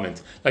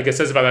involvement. Like it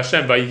says about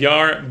Hashem,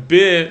 Vayar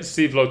bi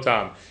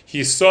sivlotam.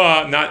 He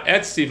saw not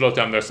at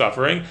sivlotam their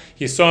suffering.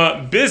 He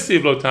saw bi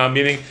sivlotam,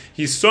 meaning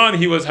he saw and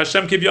he was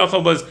Hashem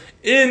Kivyachal was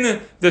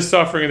in the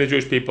suffering of the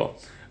Jewish people.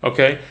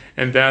 Okay,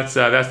 and that's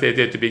the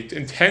idea, to be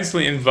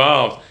intensely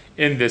involved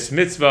in this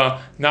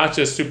mitzvah, not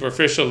just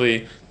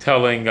superficially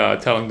telling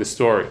the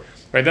story.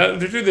 Right.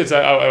 The truth is,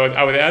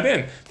 I would add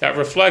in that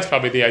reflects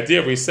probably the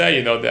idea we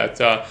say,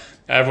 that.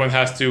 Everyone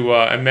has to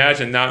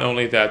imagine not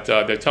only that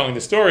they're telling the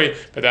story,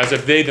 but as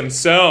if they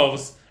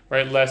themselves,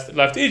 right,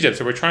 left Egypt.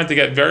 So we're trying to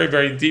get very,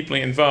 very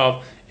deeply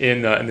involved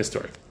in this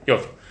story.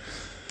 Yof.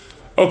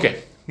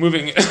 Okay,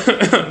 moving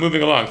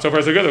along. So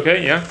far so good.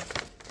 Okay, yeah.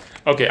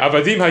 Okay,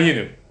 Avadim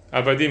Hayinu.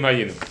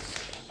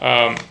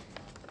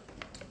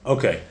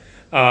 Okay,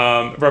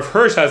 Rav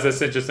Hirsch has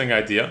this interesting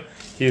idea.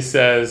 He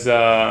says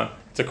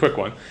it's a quick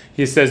one.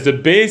 He says the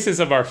basis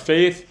of our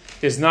faith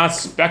is not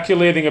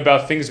speculating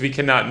about things we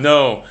cannot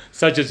know,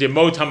 such as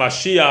Yemot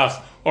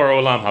HaMashiach or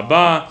Olam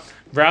Haba.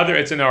 Rather,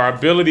 it's in our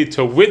ability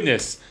to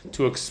witness,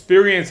 to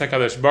experience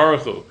HaKadosh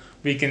Baruch Hu.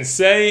 We can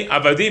say,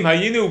 Avadim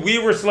Hayinu, we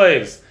were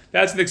slaves.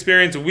 That's an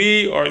experience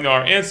we or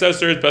our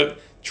ancestors, but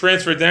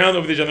transferred down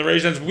over the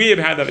generations. We have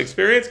had that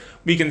experience.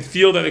 We can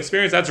feel that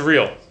experience. That's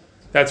real.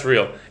 That's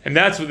real. And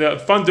that's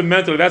the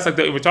fundamental, that's like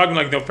we're talking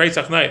like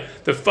Pesach night.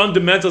 The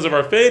fundamentals of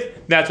our faith,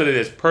 that's what it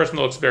is,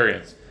 personal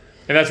experience.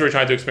 And that's what we're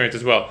trying to experience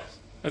as well.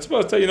 As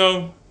opposed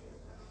to,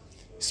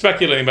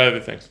 speculating about other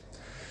things.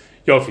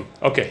 Yofi.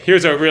 Okay,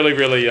 here's a really,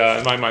 really,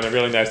 in my mind, a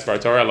really nice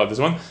Divrei Torah. I love this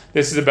one.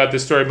 This is about the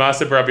story of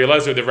Maseh Rabbi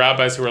Elazar, the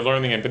rabbis who were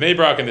learning in Bnei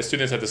Brak, and the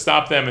students had to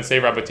stop them and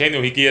say,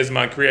 Rabbeinu, Higi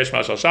Zman Kriya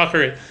Shema Shal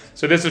Shachari.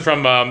 So this is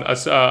from a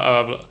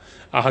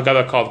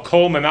Haggadah called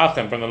Kol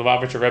Menachem from the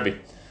Lubavitcher Rebbe.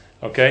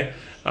 Okay?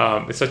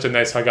 It's such a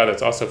nice Haggadah.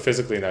 It's also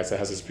physically nice. It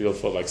has this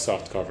beautiful,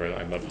 soft cover.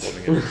 I love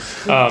holding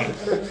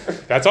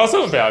it. That's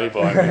also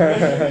valuable.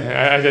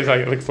 I just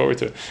look forward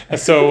to it.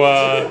 So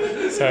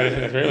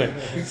really,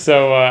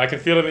 I can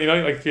feel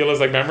it. Feel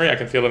it as memory. I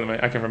can feel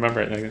it. I can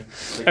remember it.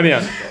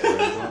 Anyhow.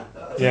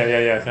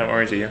 Yeah, kind of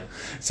orangey, yeah.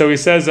 So he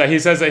says he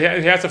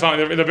has the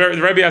following. The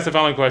Rebbe asked the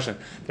following question.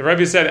 The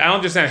Rebbe said, "I don't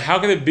understand. How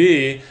can it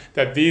be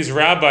that these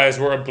rabbis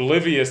were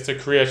oblivious to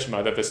Kriya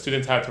Shema, that the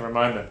students had to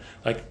remind them?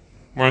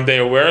 Weren't they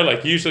aware?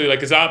 Usually,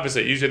 it's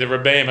opposite. Usually the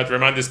Rebbeim have to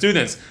remind the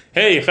students,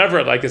 hey,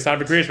 Chevra, it's time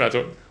for Kriya Shema.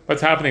 So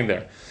what's happening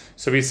there?"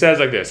 So he says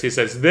like this. He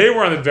says, they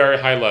were on a very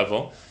high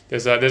level.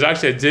 There's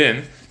actually a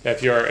din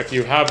that if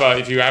you have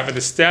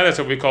the status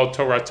of what we call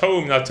Torah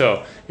Toum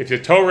Nato, if your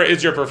Torah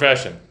is your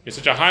profession, you're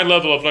such a high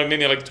level of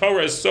learning,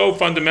 Torah is so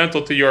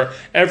fundamental to your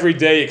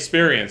everyday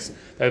experience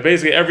that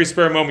basically every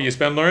spare moment you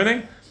spend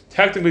learning,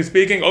 technically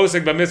speaking,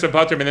 osek b'mitzvah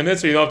pater min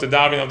mitzvah, you don't have to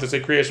daven, you don't have to say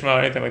Kriya Shema or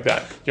anything like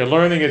that. Your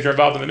learning is you're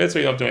involved in the mitzvah,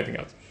 you don't have to do anything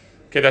else.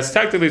 Okay, that's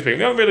technically speaking.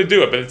 You don't really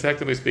do it, but it's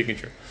technically speaking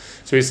true.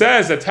 So he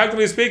says that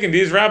technically speaking,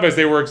 these rabbis,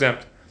 they were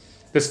exempt.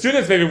 The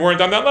students maybe weren't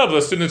on that level.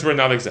 The students were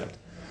not exempt.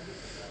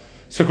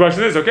 So the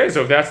question is, okay,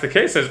 so if that's the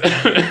case, says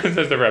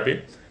the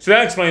Rebbe, so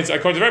that explains,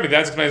 according to the Rebbe,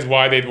 that explains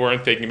why they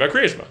weren't thinking about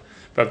Kriya Shema.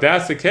 But if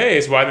that's the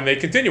case, why didn't they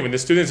continue? When the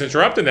students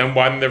interrupted them,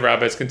 why didn't the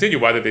rabbis continue?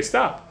 Why did they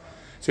stop?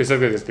 So he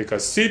says this,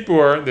 because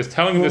Sipur, this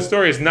telling of the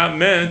story, is not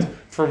meant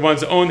for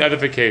one's own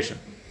edification.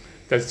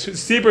 That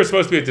Sipur is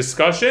supposed to be a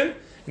discussion,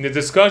 and the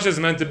discussion is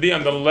meant to be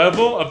on the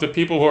level of the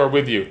people who are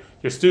with you,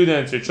 your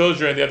students, your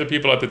children, the other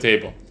people at the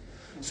table.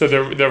 So the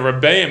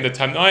Rebbeim, the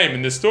Tanaim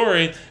in the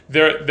story,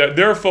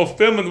 their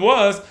fulfillment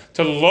was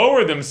to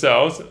lower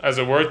themselves, as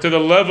it were, to the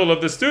level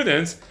of the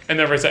students, and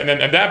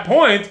then at that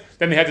point,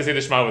 then they had to say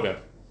the Shema with them.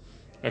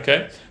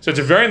 Okay, so it's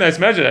a very nice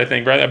measure, I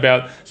think, right,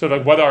 about sort of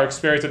like what our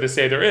experience of the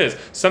seder is.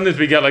 Sometimes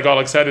we get like all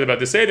excited about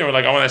the seder, we're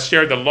like, I want to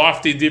share the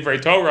lofty Divrei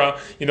Torah,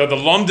 the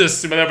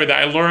lumdus, whatever that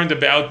I learned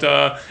about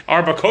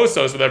Arba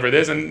Kosos, whatever it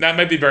is, and that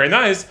might be very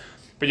nice.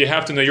 But you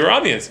have to know your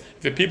audience. If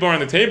the people are on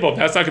the table,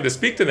 that's not going to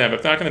speak to them.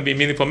 It's not going to be a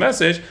meaningful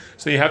message.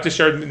 So you have to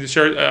share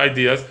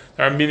ideas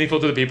that are meaningful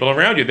to the people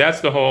around you.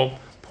 That's the whole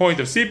point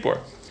of Sipur.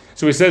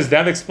 So he says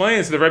that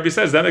explains. The Rebbe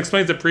says that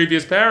explains the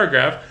previous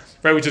paragraph,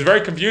 right? Which is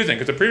very confusing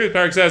because the previous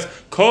paragraph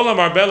says, "Kol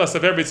amarbela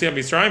saver b'tziam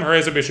b'Yisraim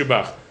harezah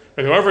b'shubach."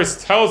 But whoever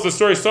tells the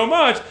story so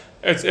much,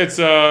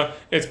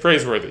 it's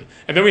praiseworthy.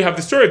 And then we have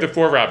the story of the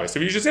four rabbis.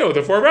 So you should say,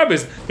 the four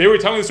rabbis, they were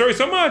telling the story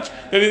so much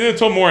that they did it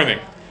till morning.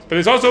 But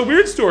it's also a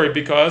weird story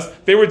because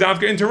they were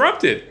dafka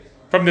interrupted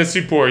from the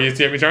Sipur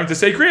Yitziat to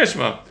say Kriya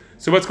Shema.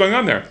 So what's going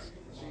on there?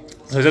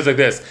 So he says like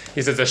this.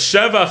 He says the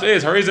shevach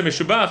is harizah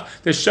mishubach.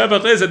 The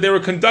shevach is that they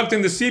were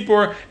conducting the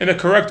Sipur in a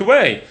correct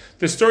way.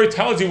 The story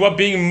tells you what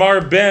being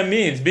marbeh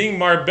means. Being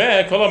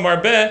marbeh, kol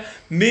marbeh,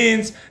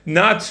 means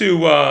not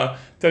to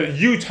that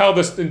you tell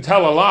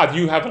a lot.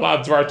 You have a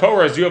lot of Dvar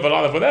Torahs. You have a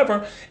lot of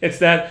whatever. It's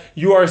that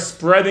you are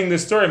spreading the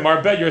story.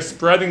 Marbeh, you're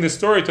spreading the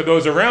story to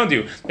those around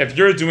you. If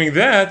you're doing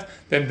that,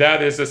 then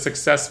that is a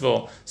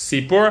successful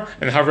Sipur.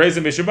 And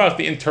Harezah Mishubach,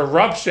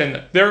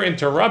 their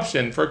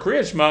interruption for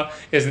Kriya Shema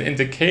is an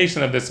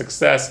indication of the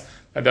success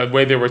of the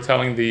way they were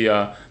telling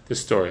the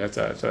story.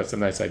 That's a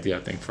nice idea,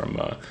 I think, from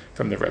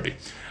the Rebbe.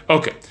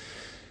 Okay.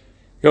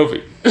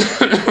 Yovi.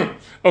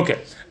 Okay.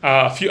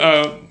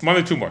 One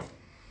or two more.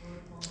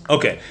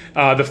 Okay,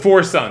 the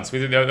four sons,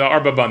 the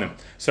Arba Banim.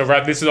 So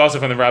this is also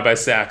from the Rabbi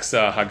Sachs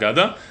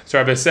Haggadah. So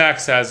Rabbi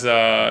Sachs has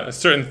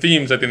certain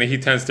themes I think that he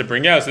tends to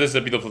bring out. So this is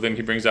a beautiful thing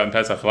he brings out in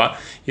Pesach a lot.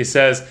 He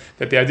says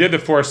that the idea of the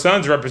four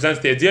sons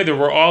represents the idea that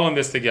we're all in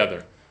this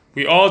together.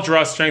 We all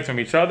draw strength from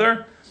each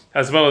other,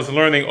 as well as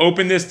learning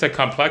openness to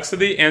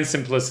complexity and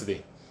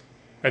simplicity.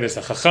 Right, there's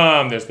the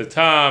Chacham, there's the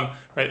Tam.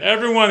 Right,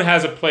 everyone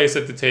has a place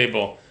at the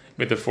table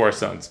with the four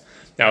sons.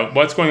 Now,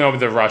 what's going on with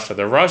the Rasha?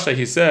 The Rasha,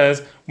 he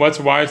says, why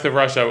is the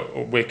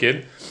Rasha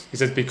wicked? He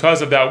says,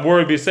 because of that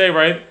word we say,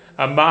 right?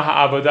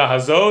 Amaha avodah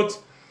hazot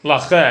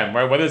lachem,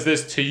 right? What is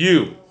this? To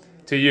you.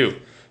 To you.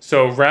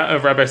 So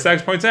Rabbi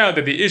Sachs points out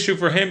that the issue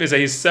for him is that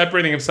he's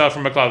separating himself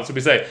from a klal. So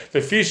we say, the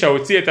fisha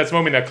utziat that's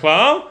moment a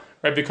klal,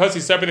 right? Because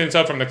he's separating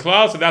himself from the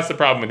klal, so that's the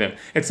problem with him.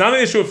 It's not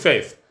an issue of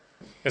faith.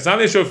 It's not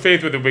an issue of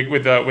faith with the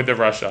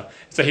Rasha.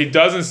 It's that he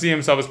doesn't see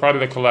himself as part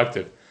of the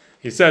collective.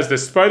 He says,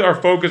 despite our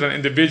focus on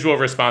individual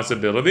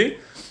responsibility,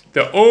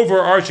 the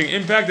overarching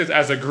impact is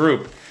as a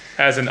group,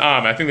 as an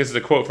Am. I think this is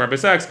a quote from Rabbi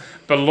Sachs.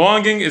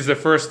 Belonging is the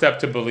first step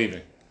to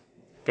believing.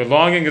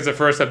 Belonging is the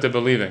first step to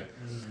believing.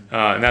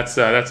 And that's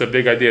a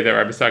big idea that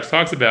Rabbi Sachs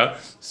talks about,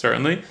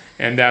 certainly,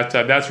 and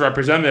that's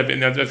representative,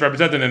 and that's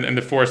represented in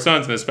the four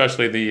sons, and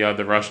especially the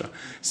Rasha.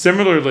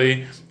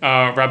 Similarly,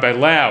 Rabbi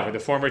Lau, the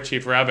former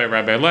chief rabbi,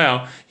 Rabbi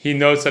Lau, he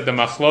notes that the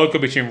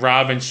machloka between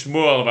Rav and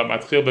Shmuel about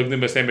matchil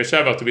begnim b'seim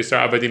b'shevach to be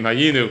star avadim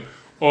hayinu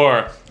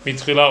or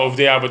mitchila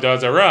uvdei avodah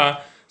zarah.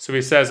 So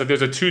he says that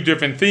there's two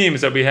different themes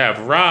that we have.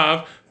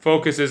 Rav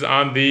focuses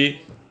on the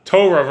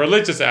Torah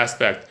religious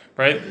aspect.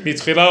 Right?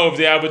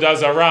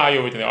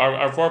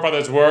 Our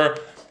forefathers were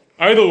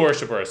idol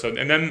worshippers. So,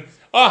 and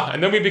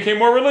then we became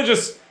more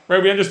religious.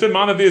 Right? We understood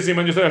monotheism,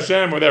 understood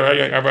Hashem, or whatever.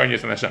 Everyone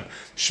understood Hashem.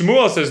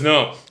 Shmuel says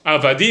no.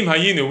 Avadim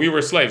hayinu, we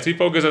were slaves. He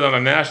focuses on the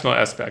national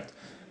aspect.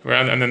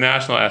 Right? On the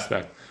national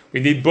aspect. We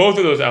need both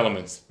of those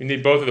elements.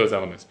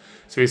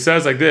 So he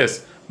says like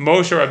this.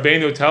 Moshe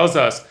Rabbeinu tells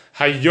us,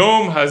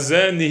 Hayom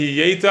hazeh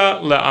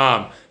nihiyeta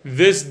la'am.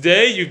 This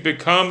day you've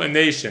become a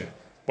nation.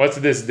 What's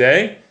this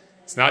day?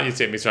 It's not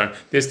Yitzhak Mitzrayim.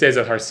 This day is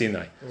at Har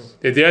Sinai.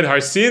 The day at Har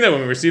Sinai,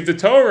 when we receive the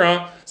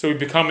Torah, so we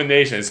become a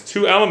nation. It's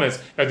two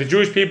elements. Are the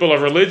Jewish people a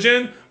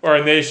religion or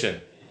a nation?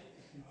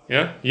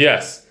 Yeah?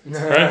 Yes.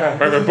 Right?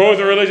 We're both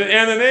a religion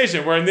and a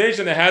nation. We're a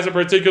nation that has a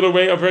particular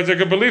way, a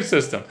particular belief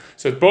system.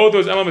 So both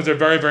those elements are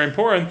very, very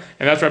important,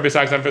 and that's Rabbi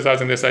Sachs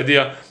emphasizing this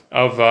idea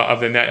of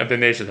the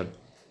nationhood.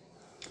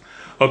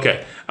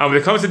 Okay, when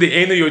it comes to the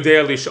Einu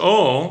Yodea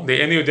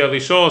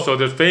Lishol, so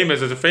there's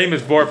a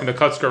famous vort from the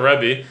Kutzker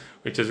Rebbe,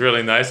 which is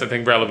really nice, I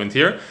think relevant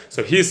here.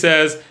 So he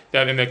says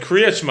that in the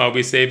Kriya Shema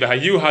we say,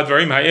 V'hayu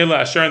hadvarim ha'ela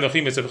asher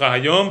anochi mitzvcha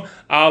hayom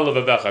al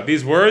levavecha.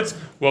 These words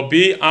will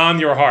be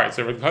on your heart.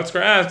 So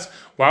Kutzker asks,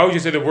 why would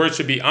you say the word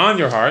should be on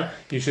your heart?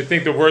 You should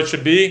think the word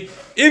should be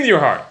in your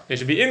heart. They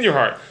should be in your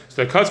heart.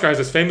 So the Kutzker has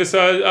this famous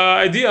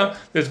idea,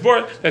 this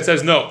vort, that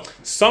says, no,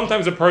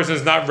 sometimes a person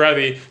is not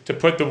ready to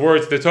put the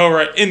words of the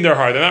Torah in their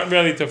heart. They're not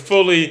ready to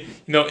fully,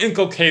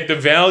 inculcate the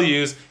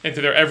values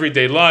into their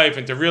everyday life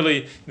and to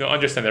really,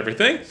 understand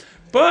everything.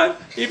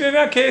 But even in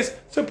that case,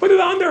 so put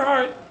it on their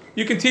heart.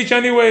 You can teach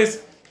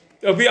anyways.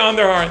 It'll be on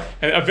their heart.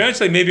 And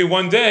eventually, maybe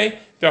one day,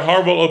 their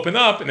heart will open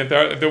up. And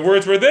if the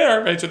words were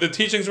there, right, so the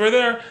teachings were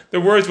there, the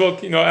words will,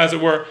 as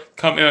it were,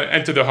 come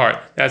enter the heart.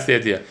 That's the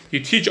idea. You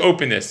teach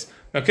openness.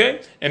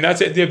 Okay, and that's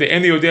it. The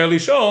Eni Odeh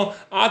Lishol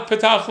Ad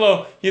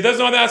Petachlo. He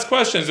doesn't want to ask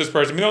questions. This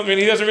person,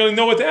 he doesn't really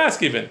know what to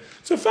ask even.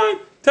 So fine,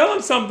 tell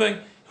him something.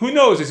 Who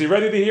knows? Is he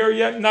ready to hear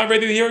yet? Not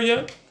ready to hear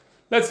yet?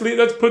 Let's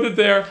put it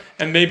there,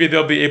 and maybe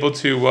they'll be able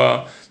to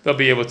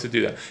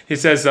do that. He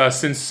says,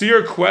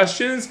 sincere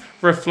questions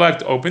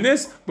reflect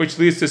openness, which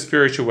leads to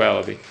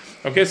spirituality.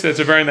 Okay, so it's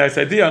a very nice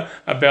idea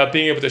about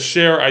being able to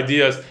share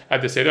ideas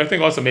at the seder. I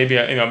think also maybe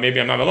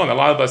I'm not alone. A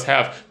lot of us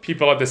have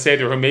people at the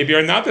seder who maybe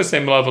are not the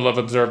same level of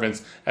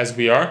observance as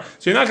we are.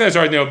 So you're not going to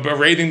start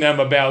berating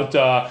them about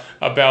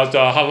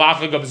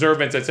halachic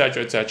observance,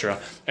 etc., etc.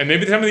 And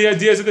maybe some of the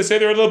ideas at the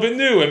seder are a little bit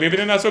new, and maybe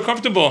they're not so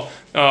comfortable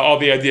all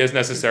the ideas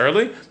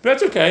necessarily. But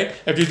that's okay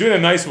if you do it in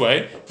a nice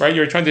way, right?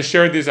 You're trying to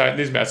share these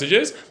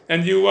messages,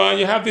 and you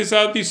have these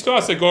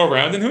thoughts that go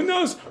around. And who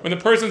knows, when the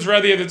person's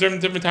ready at a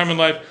different time in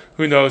life,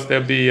 who knows?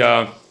 They'll be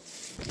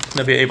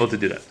able to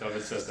do that.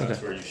 David says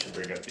that's where you should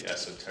bring up the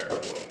esoteric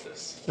of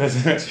this.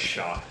 That's a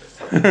shock.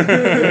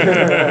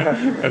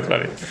 That's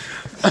funny.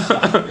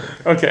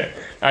 Okay,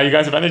 you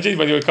guys have energy?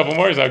 Want to do a couple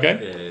more? Is that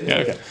okay?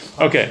 Yeah.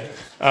 Okay.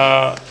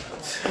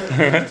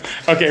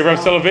 Okay. Rav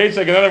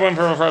Soloveitchik, another one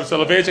from Rav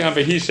Soloveitchik on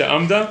Behisha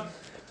Amda.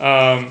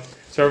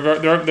 So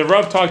the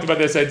Rav talked about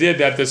this idea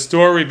that the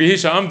story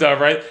Behisha Amda,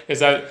 right, is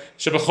that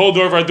Shebechol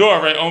Dor Vador,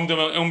 right,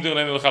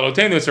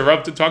 So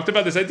Rav talked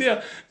about this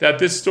idea that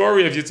this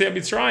story of Yetziat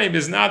Mitzrayim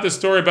is not the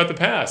story about the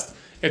past.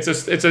 It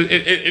is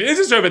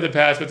a story about the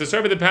past, but it's a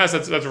story about the past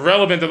that's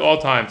relevant at all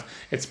times.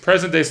 It's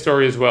present day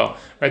story as well,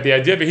 right? The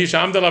idea of Behisha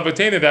Amda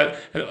Lavotena, that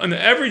in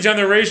every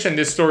generation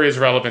this story is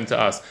relevant to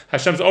us.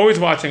 Hashem's always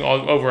watching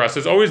all over us.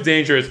 There's always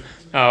dangers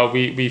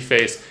we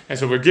face, and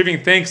so we're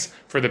giving thanks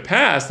for the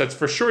past. That's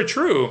for sure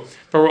true,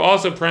 but we're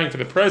also praying for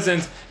the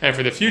present and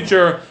for the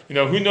future.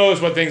 Who knows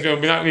what things we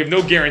have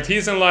no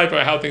guarantees in life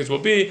about how things will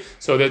be.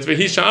 So that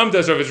Behisha Amda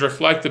is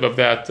reflective of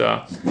that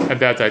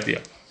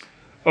idea.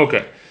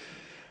 Okay.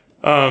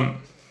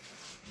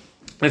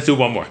 Let's do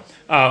one more.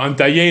 On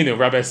Dayenu,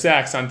 Rabbi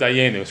Sachs on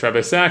Dayenu. So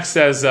Rabbi Sachs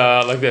says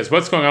like this,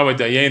 what's going on with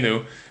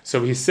Dayenu?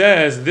 So he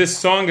says, this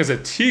song is a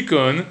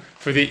tikkun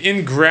for the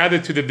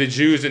ingratitude of the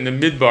Jews in the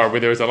Midbar, where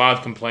there was a lot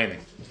of complaining.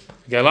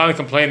 Okay, a lot of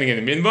complaining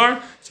in the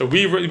Midbar. So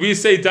we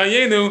say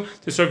Dayenu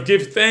to sort of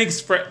give thanks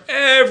for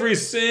every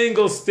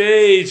single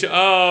stage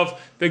of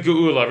the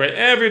Geula, right?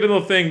 Every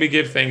little thing we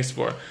give thanks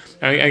for.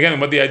 And again,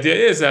 what the idea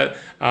is that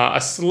a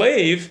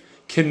slave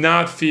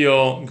cannot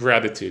feel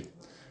gratitude.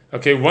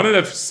 Okay, one of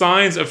the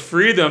signs of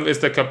freedom is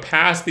the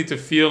capacity to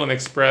feel and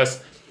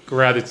express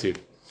gratitude.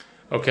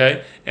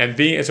 Okay, and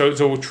saying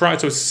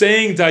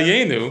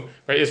Dayenu,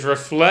 right, is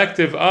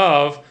reflective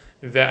of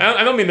that.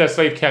 I don't mean that a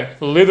slave can't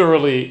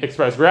literally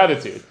express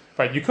gratitude,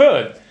 right? You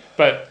could,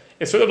 but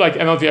it's sort of like, I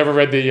don't know if you ever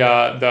read the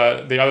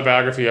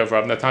autobiography of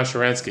Natan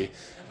Sharansky.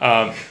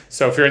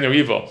 So Fear No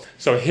Evil.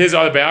 So his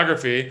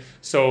autobiography.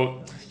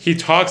 So he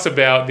talks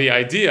about the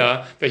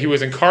idea that he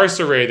was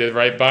incarcerated,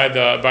 right, by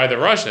the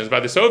Russians,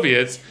 by the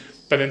Soviets,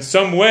 but in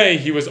some way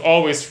he was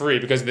always free,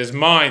 because in his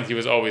mind he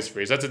was always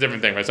free. So that's a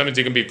different thing, right? Sometimes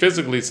you can be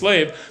physically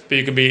slave, but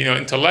you can be,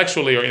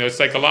 intellectually or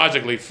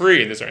psychologically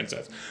free in a certain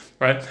sense,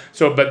 right?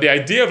 So, but the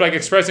idea of like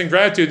expressing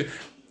gratitude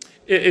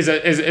is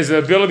an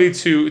ability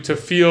to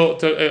feel.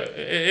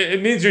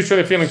 It means you're sort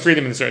of feeling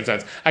freedom in a certain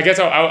sense. I guess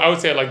I would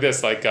say it like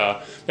this: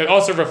 it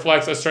also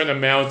reflects a certain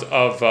amount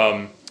of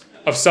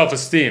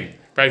self-esteem.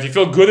 Right? If you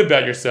feel good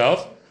about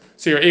yourself,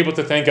 so you're able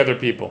to thank other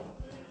people.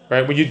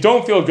 Right? When you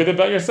don't feel good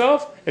about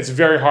yourself, it's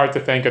very hard to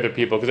thank other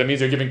people, because that means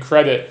you're giving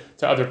credit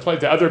to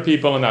other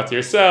people and not to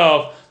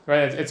yourself.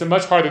 Right? It's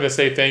much harder to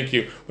say thank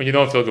you when you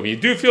don't feel good. When you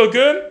do feel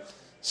good,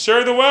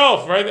 share the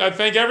wealth. Right? I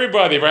thank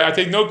everybody. Right? I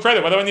take no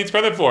credit. What do I need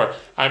credit for?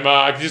 I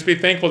can just be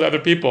thankful to other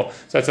people.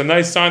 So that's a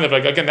nice sign of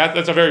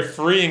that's a very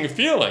freeing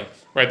feeling.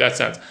 Right? That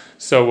sense.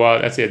 So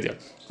that's the idea.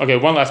 Okay,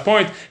 one last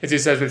point is he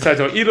says, what does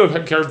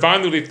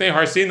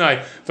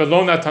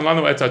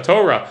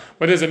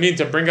it mean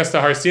to bring us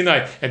to Har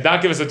Sinai and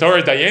not give us the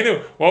Torah,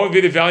 Dayenu? What would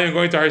be the value in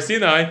going to Har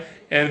Sinai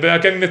and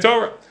without getting the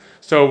Torah?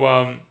 So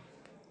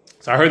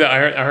I heard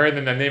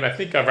in the name, I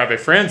think Rabbi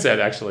Fran said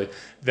actually,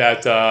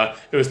 that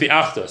it was the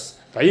Achdus.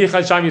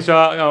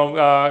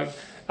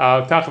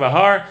 Tach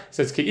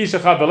says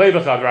Ki'ishachad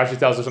b'levachad. Rashi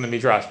tells us in the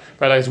Midrash,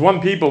 right? Like as one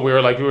people, we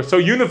were so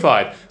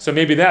unified. So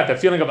maybe that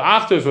feeling of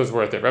achdus was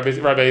worth it.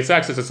 Rabbi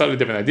Isaac says a slightly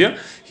different idea.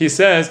 He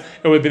says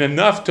it would have been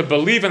enough to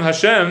believe in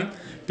Hashem,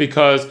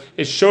 because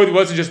it showed it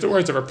wasn't just the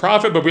words of a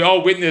prophet, but we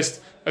all witnessed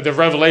the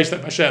revelation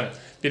of Hashem.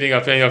 Meaning,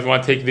 if you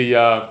want to take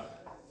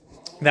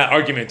that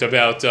argument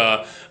about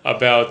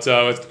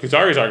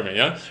Kuzari's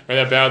argument, right?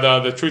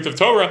 About the truth of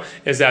Torah,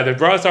 is that the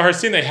brought us to Har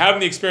Sinai having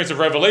the experience of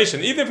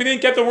revelation. Even if we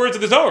didn't get the words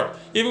of the Torah,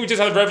 even if we just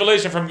had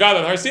revelation from God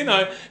on Har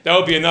Sinai, that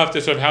would be enough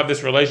to sort of have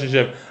this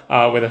relationship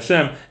with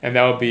Hashem, and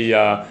that would be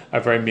a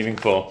very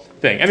meaningful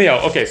thing. Anyhow,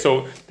 okay,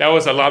 so that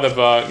was a lot of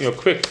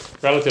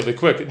relatively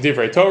quick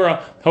Divrei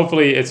Torah.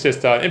 Hopefully, it's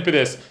just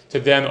impetus to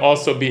then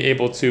also be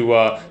able to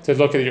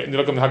look at the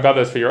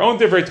Haggadahs for your own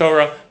Divrei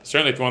Torah.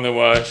 Certainly, if you want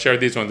to share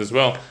these ones as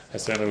well, I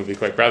certainly would be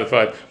quite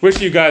gratified.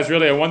 Wishing you guys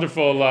really a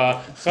wonderful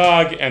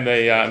Chag and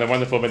a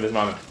wonderful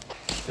Zman.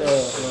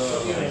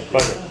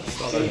 Pleasure.